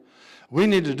Savior, we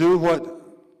need to do what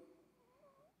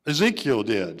Ezekiel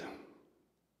did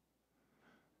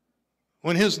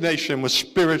when his nation was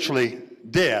spiritually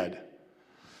dead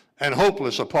and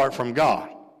hopeless apart from God.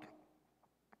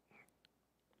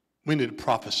 We need to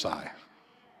prophesy.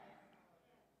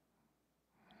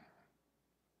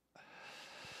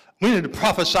 We need to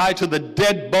prophesy to the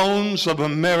dead bones of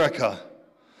America.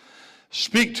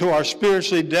 Speak to our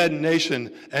spiritually dead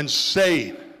nation and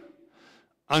say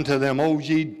unto them, O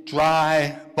ye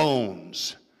dry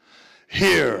bones,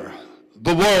 hear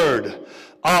the word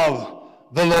of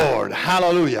the Lord.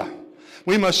 Hallelujah.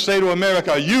 We must say to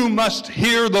America, you must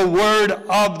hear the word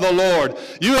of the Lord.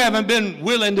 You haven't been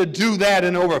willing to do that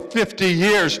in over 50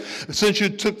 years since you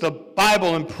took the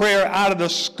Bible and prayer out of the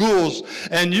schools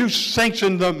and you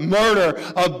sanctioned the murder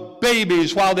of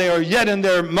babies while they are yet in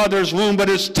their mother's womb. But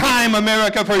it's time,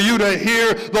 America, for you to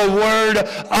hear the word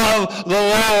of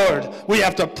the Lord. We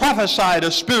have to prophesy to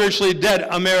spiritually dead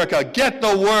America. Get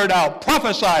the word out.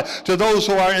 Prophesy to those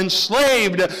who are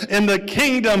enslaved in the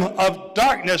kingdom of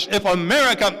darkness. If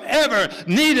America ever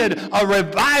needed a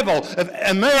revival, if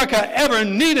America ever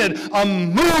needed a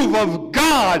move of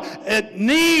God, it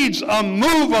needs a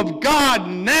move of God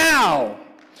now.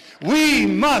 We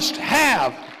must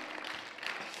have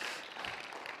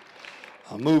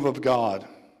a move of God.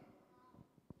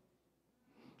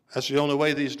 That's the only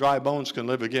way these dry bones can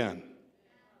live again.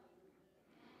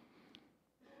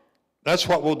 That's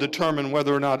what will determine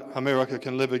whether or not America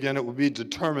can live again. It will be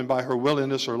determined by her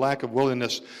willingness or lack of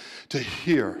willingness to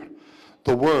hear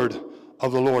the word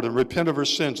of the Lord and repent of her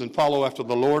sins and follow after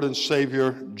the Lord and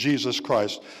Savior, Jesus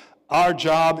Christ. Our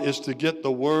job is to get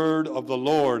the word of the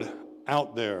Lord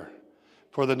out there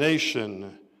for the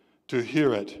nation to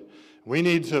hear it. We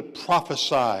need to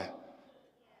prophesy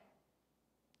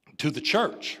to the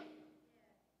church.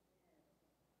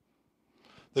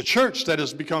 The church that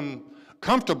has become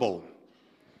comfortable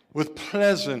with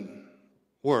pleasant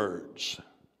words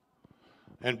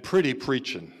and pretty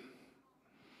preaching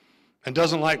and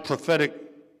doesn't like prophetic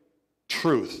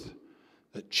truth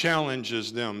that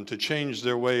challenges them to change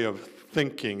their way of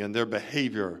thinking and their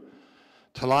behavior,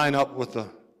 to line up with the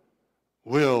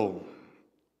will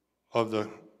of the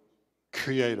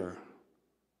Creator.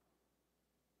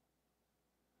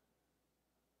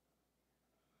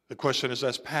 The question is,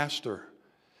 as pastor,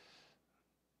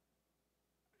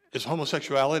 is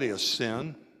homosexuality a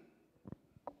sin?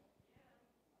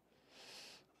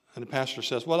 And the pastor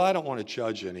says, well, I don't want to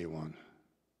judge anyone.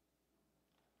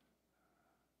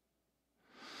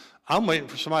 I'm waiting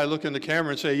for somebody to look in the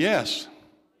camera and say, yes.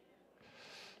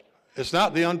 It's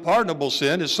not the unpardonable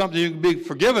sin. It's something you can be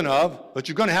forgiven of, but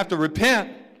you're going to have to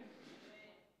repent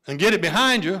and get it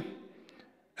behind you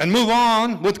and move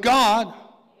on with God.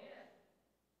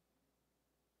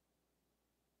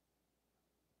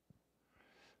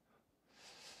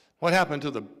 What happened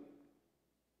to the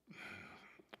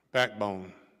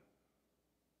backbone?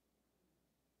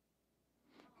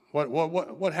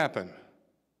 What happened?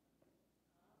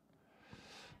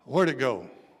 Where'd it go?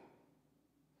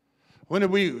 When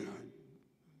did we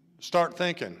start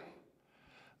thinking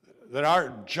that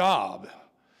our job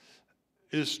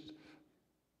is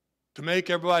to make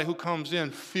everybody who comes in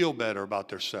feel better about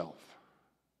themselves?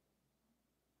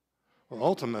 Well,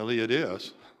 ultimately it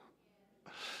is.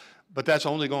 But that's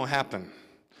only going to happen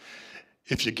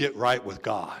if you get right with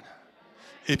God.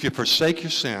 If you forsake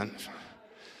your sin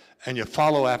and you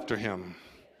follow after Him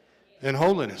in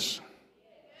holiness.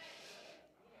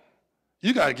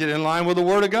 You got to get in line with the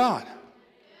Word of God.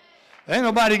 Ain't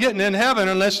nobody getting in heaven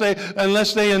unless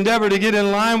they endeavor to get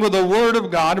in line with the Word of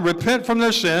God, repent from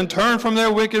their sin, turn from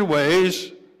their wicked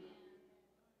ways.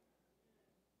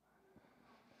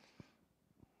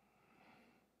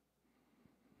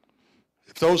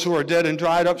 If those who are dead and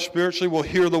dried up spiritually will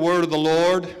hear the word of the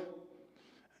Lord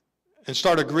and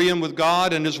start agreeing with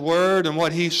God and His Word and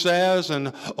what He says and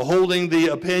holding the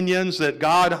opinions that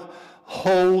God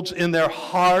holds in their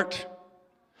heart,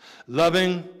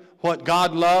 loving what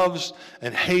God loves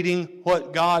and hating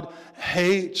what God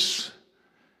hates,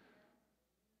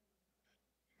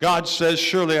 God says,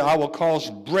 surely I will cause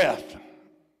breath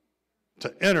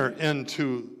to enter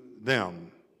into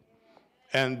them,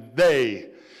 and they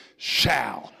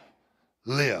shall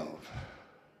live.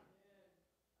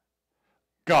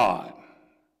 God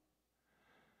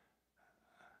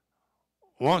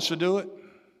wants to do it,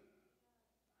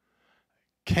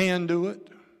 can do it,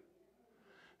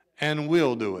 and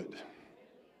will do it.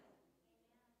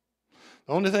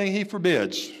 The only thing He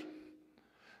forbids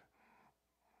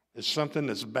is something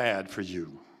that's bad for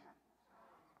you.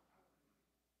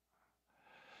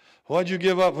 What'd you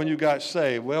give up when you got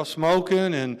saved? Well,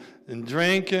 smoking and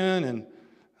drinking and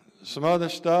some other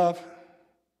stuff,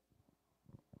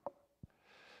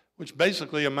 which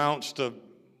basically amounts to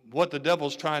what the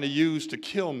devil's trying to use to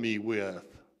kill me with.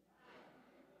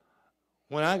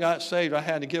 When I got saved, I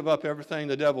had to give up everything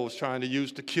the devil was trying to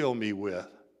use to kill me with,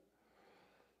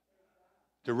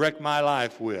 to wreck my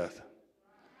life with,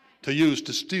 to use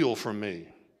to steal from me,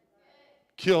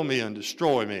 kill me and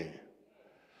destroy me.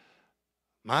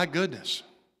 My goodness,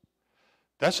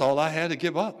 that's all I had to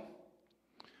give up,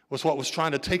 was what was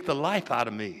trying to take the life out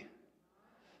of me.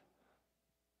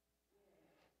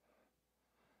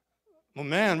 Well,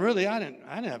 man, really, I didn't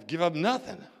have to give up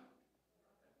nothing.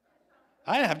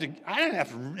 I didn't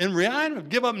have to, in reality,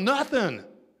 give up nothing.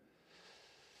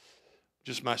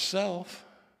 Just myself.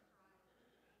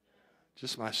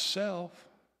 Just myself.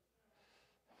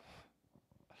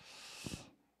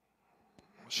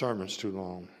 Sermon's too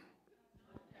long.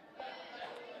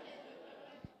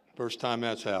 First time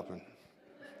that's happened.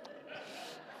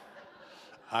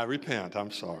 I repent,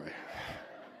 I'm sorry.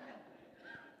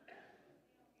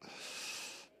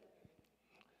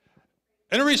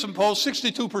 In a recent poll,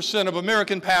 62% of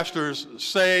American pastors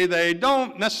say they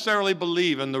don't necessarily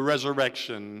believe in the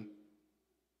resurrection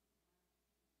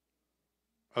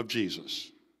of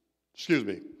Jesus.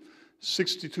 62%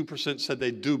 said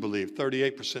they do believe.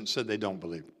 38% said they don't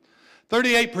believe.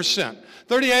 38%.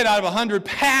 38 out of 100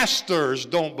 pastors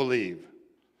don't believe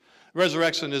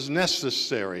resurrection is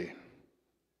necessary.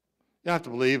 You don't have to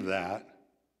believe that.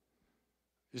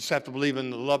 You just have to believe in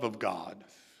the love of God.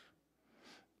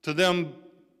 To them,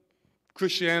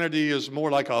 Christianity is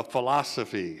more like a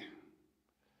philosophy.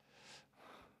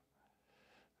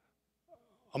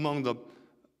 Among the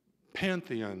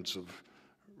pantheons of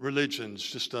religions,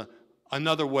 just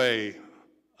another way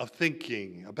of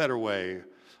thinking, a better way.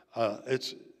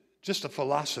 It's just a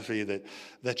philosophy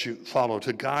that you follow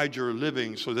to guide your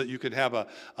living so that you could have a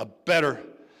better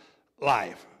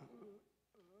life.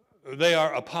 They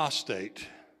are apostate,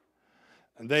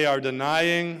 and they are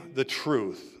denying the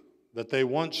truth that they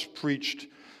once preached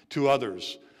to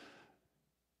others.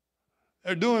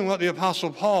 They're doing what the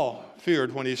Apostle Paul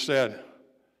feared when he said,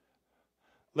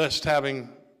 lest having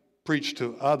preached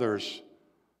to others,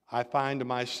 I find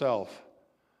myself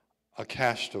a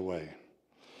castaway.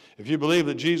 If you believe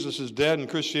that Jesus is dead and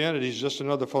Christianity is just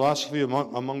another philosophy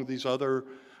among these other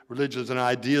religions and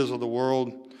ideas of the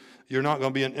world, you're not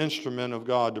going to be an instrument of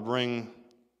God to bring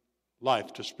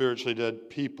life to spiritually dead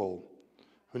people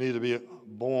who need to be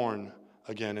born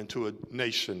again into a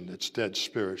nation that's dead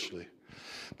spiritually.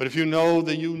 But if you know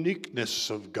the uniqueness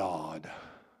of God,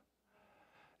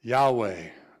 Yahweh,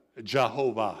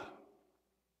 Jehovah,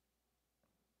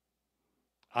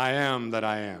 I am that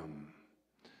I am.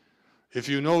 If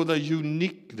you know the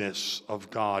uniqueness of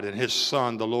God and His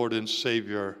Son, the Lord and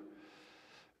Savior,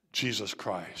 Jesus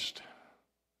Christ,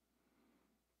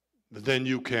 then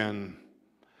you can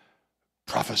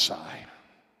prophesy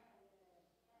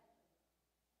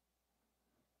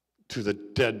to the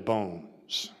dead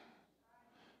bones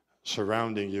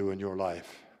surrounding you in your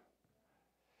life.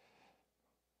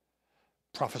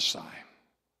 Prophesy.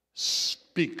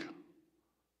 Speak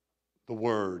the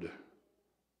word.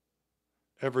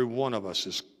 Every one of us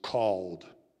is called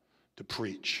to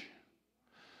preach.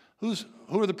 Who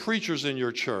are the preachers in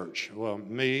your church? Well,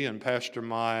 me and Pastor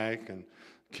Mike and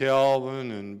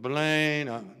Kelvin and Blaine.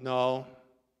 No.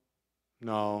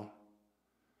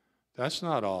 That's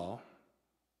not all.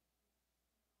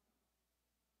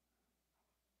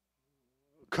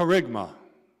 Kerygma.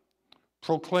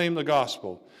 Proclaim the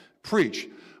gospel. Preach.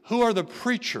 Who are the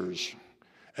preachers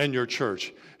in your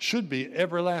church? Should be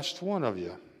every last one of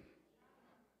you.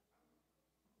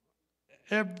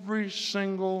 Every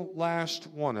single last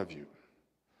one of you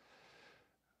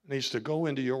needs to go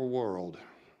into your world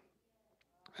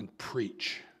and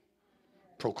preach,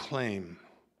 proclaim,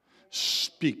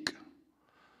 speak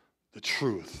the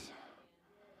truth,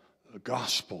 the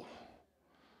gospel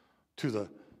to the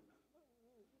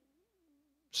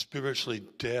spiritually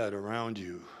dead around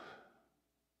you.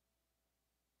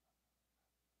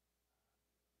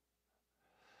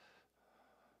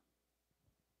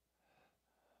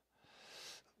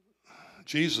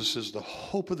 Jesus is the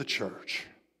hope of the church.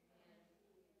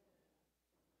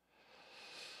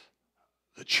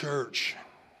 The church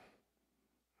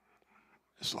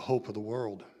is the hope of the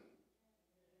world.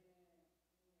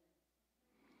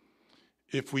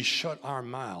 If we shut our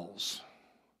mouths,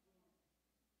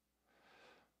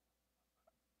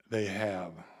 they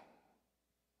have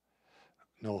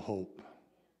no hope.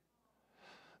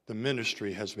 The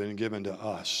ministry has been given to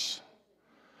us.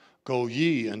 Go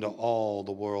ye into all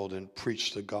the world and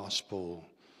preach the gospel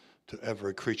to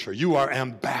every creature. You are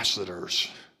ambassadors.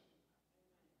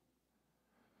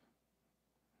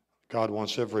 God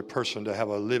wants every person to have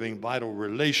a living, vital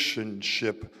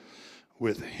relationship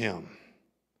with Him.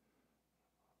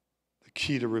 The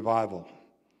key to revival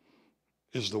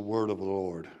is the word of the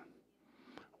Lord.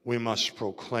 We must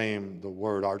proclaim the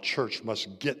word. Our church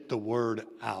must get the word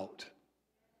out.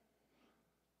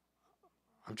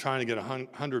 I'm trying to get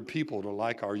 100 people to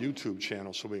like our YouTube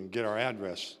channel so we can get our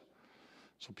address,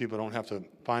 so people don't have to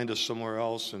find us somewhere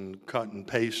else and cut and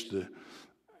paste the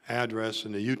address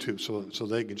into YouTube, so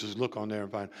they can just look on there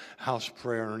and find House of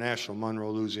Prayer International,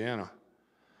 Monroe, Louisiana.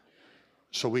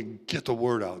 So we can get the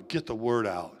word out. Get the word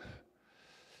out.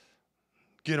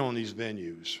 Get on these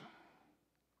venues.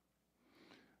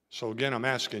 So again, I'm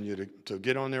asking you to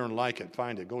get on there and like it,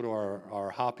 find it. Go to our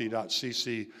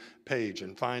hoppy.cc page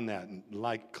and find that and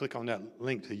click on that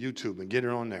link to YouTube and get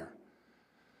it on there.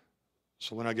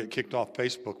 So when I get kicked off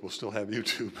Facebook, we'll still have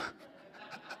YouTube.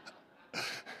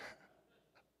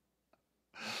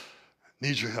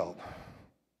 Need your help.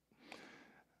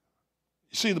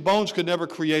 You see, the bones could never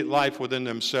create life within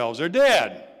themselves. They're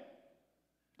dead.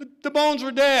 The bones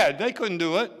were dead. They couldn't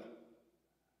do it.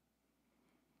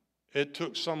 It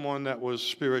took someone that was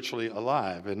spiritually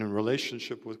alive and in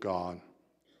relationship with God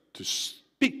to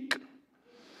speak,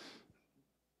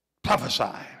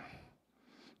 prophesy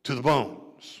to the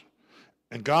bones.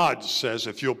 And God says,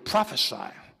 if you'll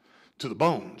prophesy to the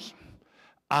bones,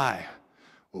 I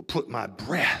will put my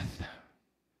breath,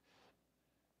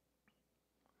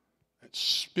 that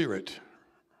spirit,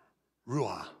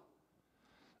 Ruah,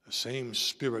 the same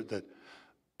spirit that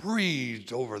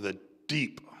breathed over the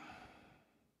deep,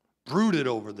 brooded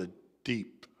over the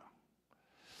deep,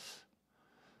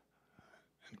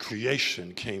 and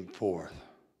creation came forth.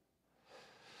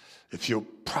 If you'll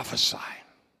prophesy,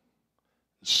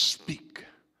 speak,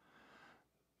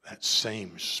 that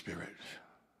same spirit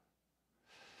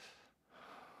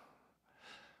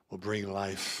will bring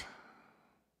life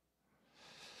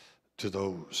to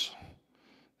those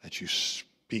that you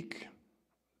speak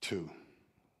to.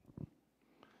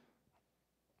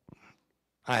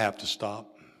 I have to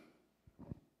stop.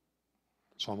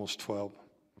 It's almost 12.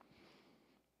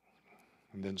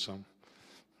 and then some.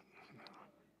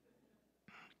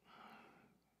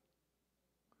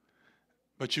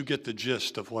 But you get the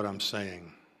gist of what I'm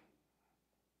saying.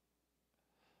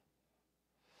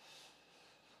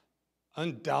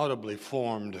 Undoubtedly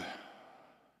formed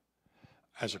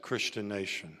as a Christian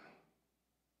nation.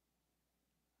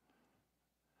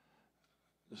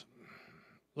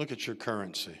 Look at your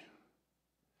currency.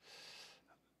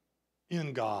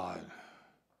 In God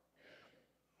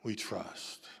we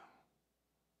trust.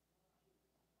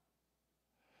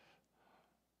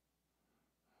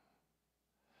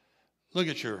 Look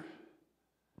at your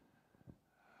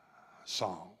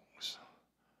songs.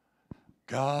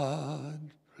 God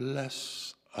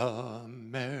bless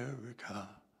America.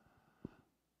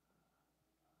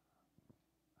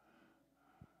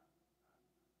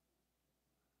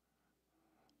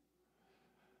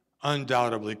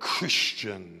 Undoubtedly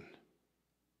Christian.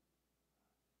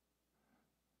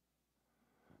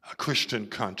 A Christian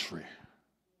country.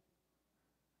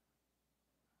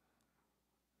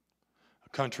 A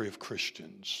country of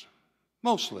Christians.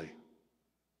 Mostly.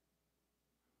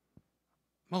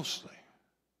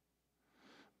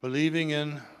 Believing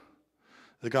in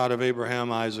the God of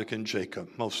Abraham, Isaac, and Jacob,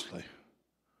 mostly.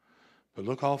 But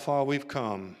look how far we've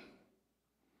come.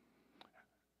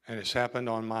 And it's happened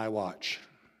on my watch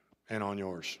and on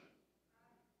yours.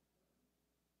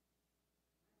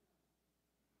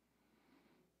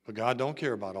 But God don't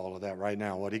care about all of that right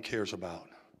now. What he cares about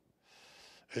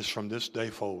is from this day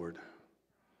forward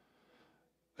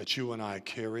that you and I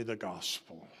carry the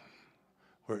gospel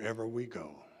wherever we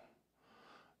go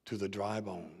to the dry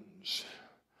bones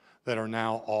that are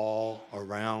now all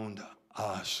around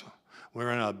us.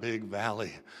 We're in a big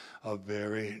valley of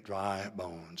very dry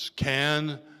bones.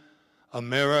 Can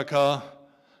America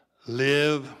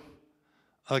live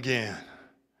again?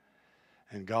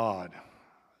 And God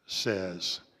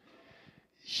says,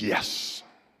 yes.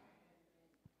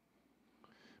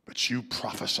 But you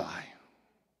prophesy.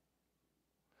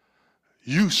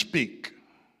 You speak.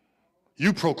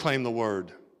 You proclaim the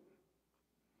word.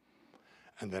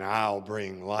 And then I'll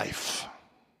bring life,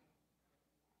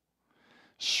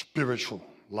 spiritual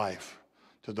life,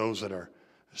 to those that are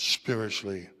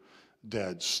spiritually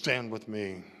dead. Stand with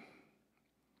me,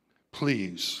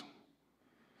 please.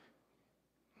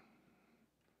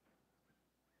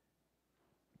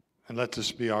 And let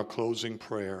this be our closing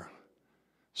prayer.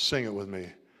 Sing it with me.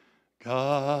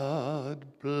 God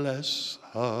bless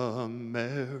America.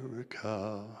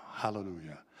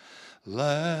 Hallelujah.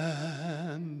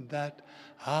 Land that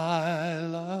I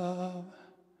love,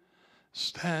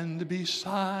 stand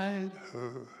beside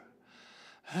her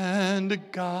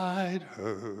and guide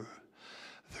her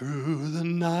through the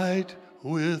night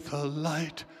with a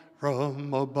light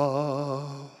from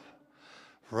above.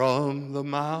 From the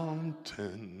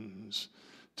mountains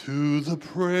to the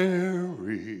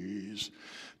prairies,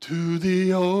 to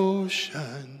the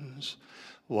oceans,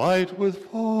 white with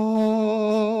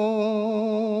foam,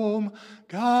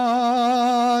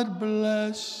 God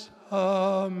bless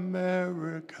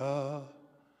America,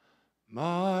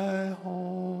 my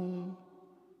home,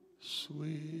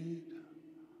 sweet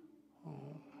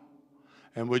home.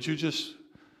 And would you just,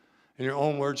 in your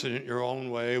own words and in your own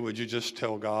way, would you just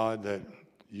tell God that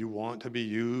you want to be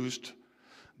used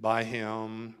by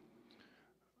him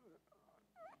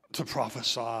to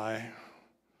prophesy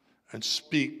and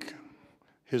speak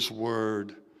his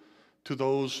word to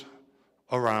those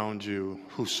around you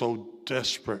who so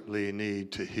desperately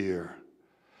need to hear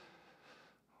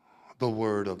the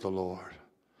word of the Lord,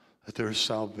 that there is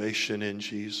salvation in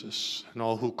Jesus, and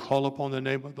all who call upon the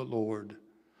name of the Lord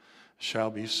shall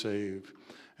be saved.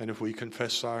 And if we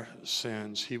confess our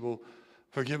sins, he will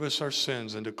forgive us our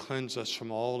sins and to cleanse us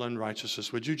from all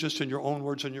unrighteousness. Would you just in your own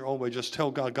words, in your own way, just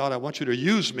tell God, God, I want you to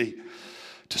use me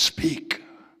to speak,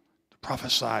 to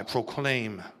prophesy,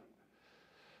 proclaim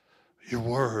your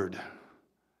word.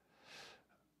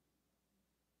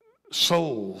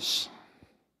 Souls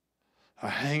are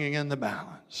hanging in the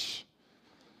balance,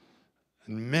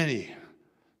 and many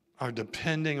are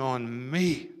depending on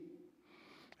me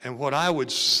and what I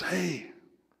would say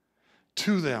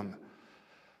to them.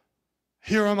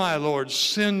 Here am I, Lord,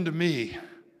 send me,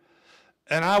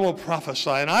 and I will prophesy,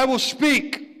 and I will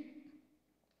speak,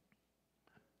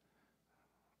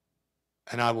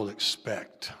 and I will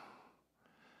expect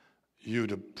you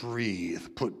to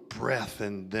breathe, put breath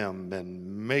in them,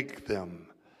 and make them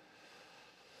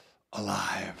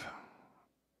alive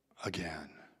again.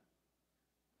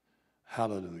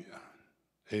 Hallelujah.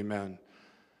 Amen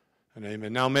and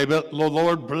amen. Now may the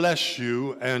Lord bless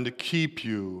you and keep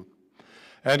you.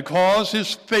 and cause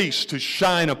his face to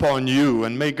shine upon you.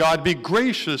 And may God be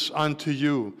gracious unto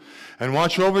you and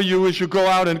watch over you as you go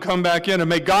out and come back in. And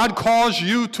may God cause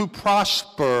you to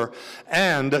prosper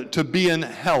and to be in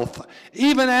health,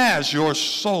 even as your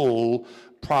soul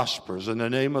prospers. In the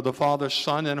name of the Father,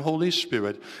 Son, and Holy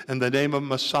Spirit, in the name of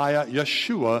Messiah,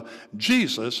 Yeshua,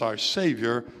 Jesus, our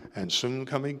Savior and soon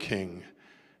coming King.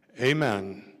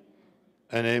 Amen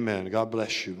and amen. God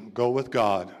bless you. Go with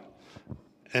God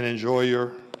and enjoy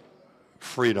your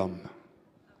freedom.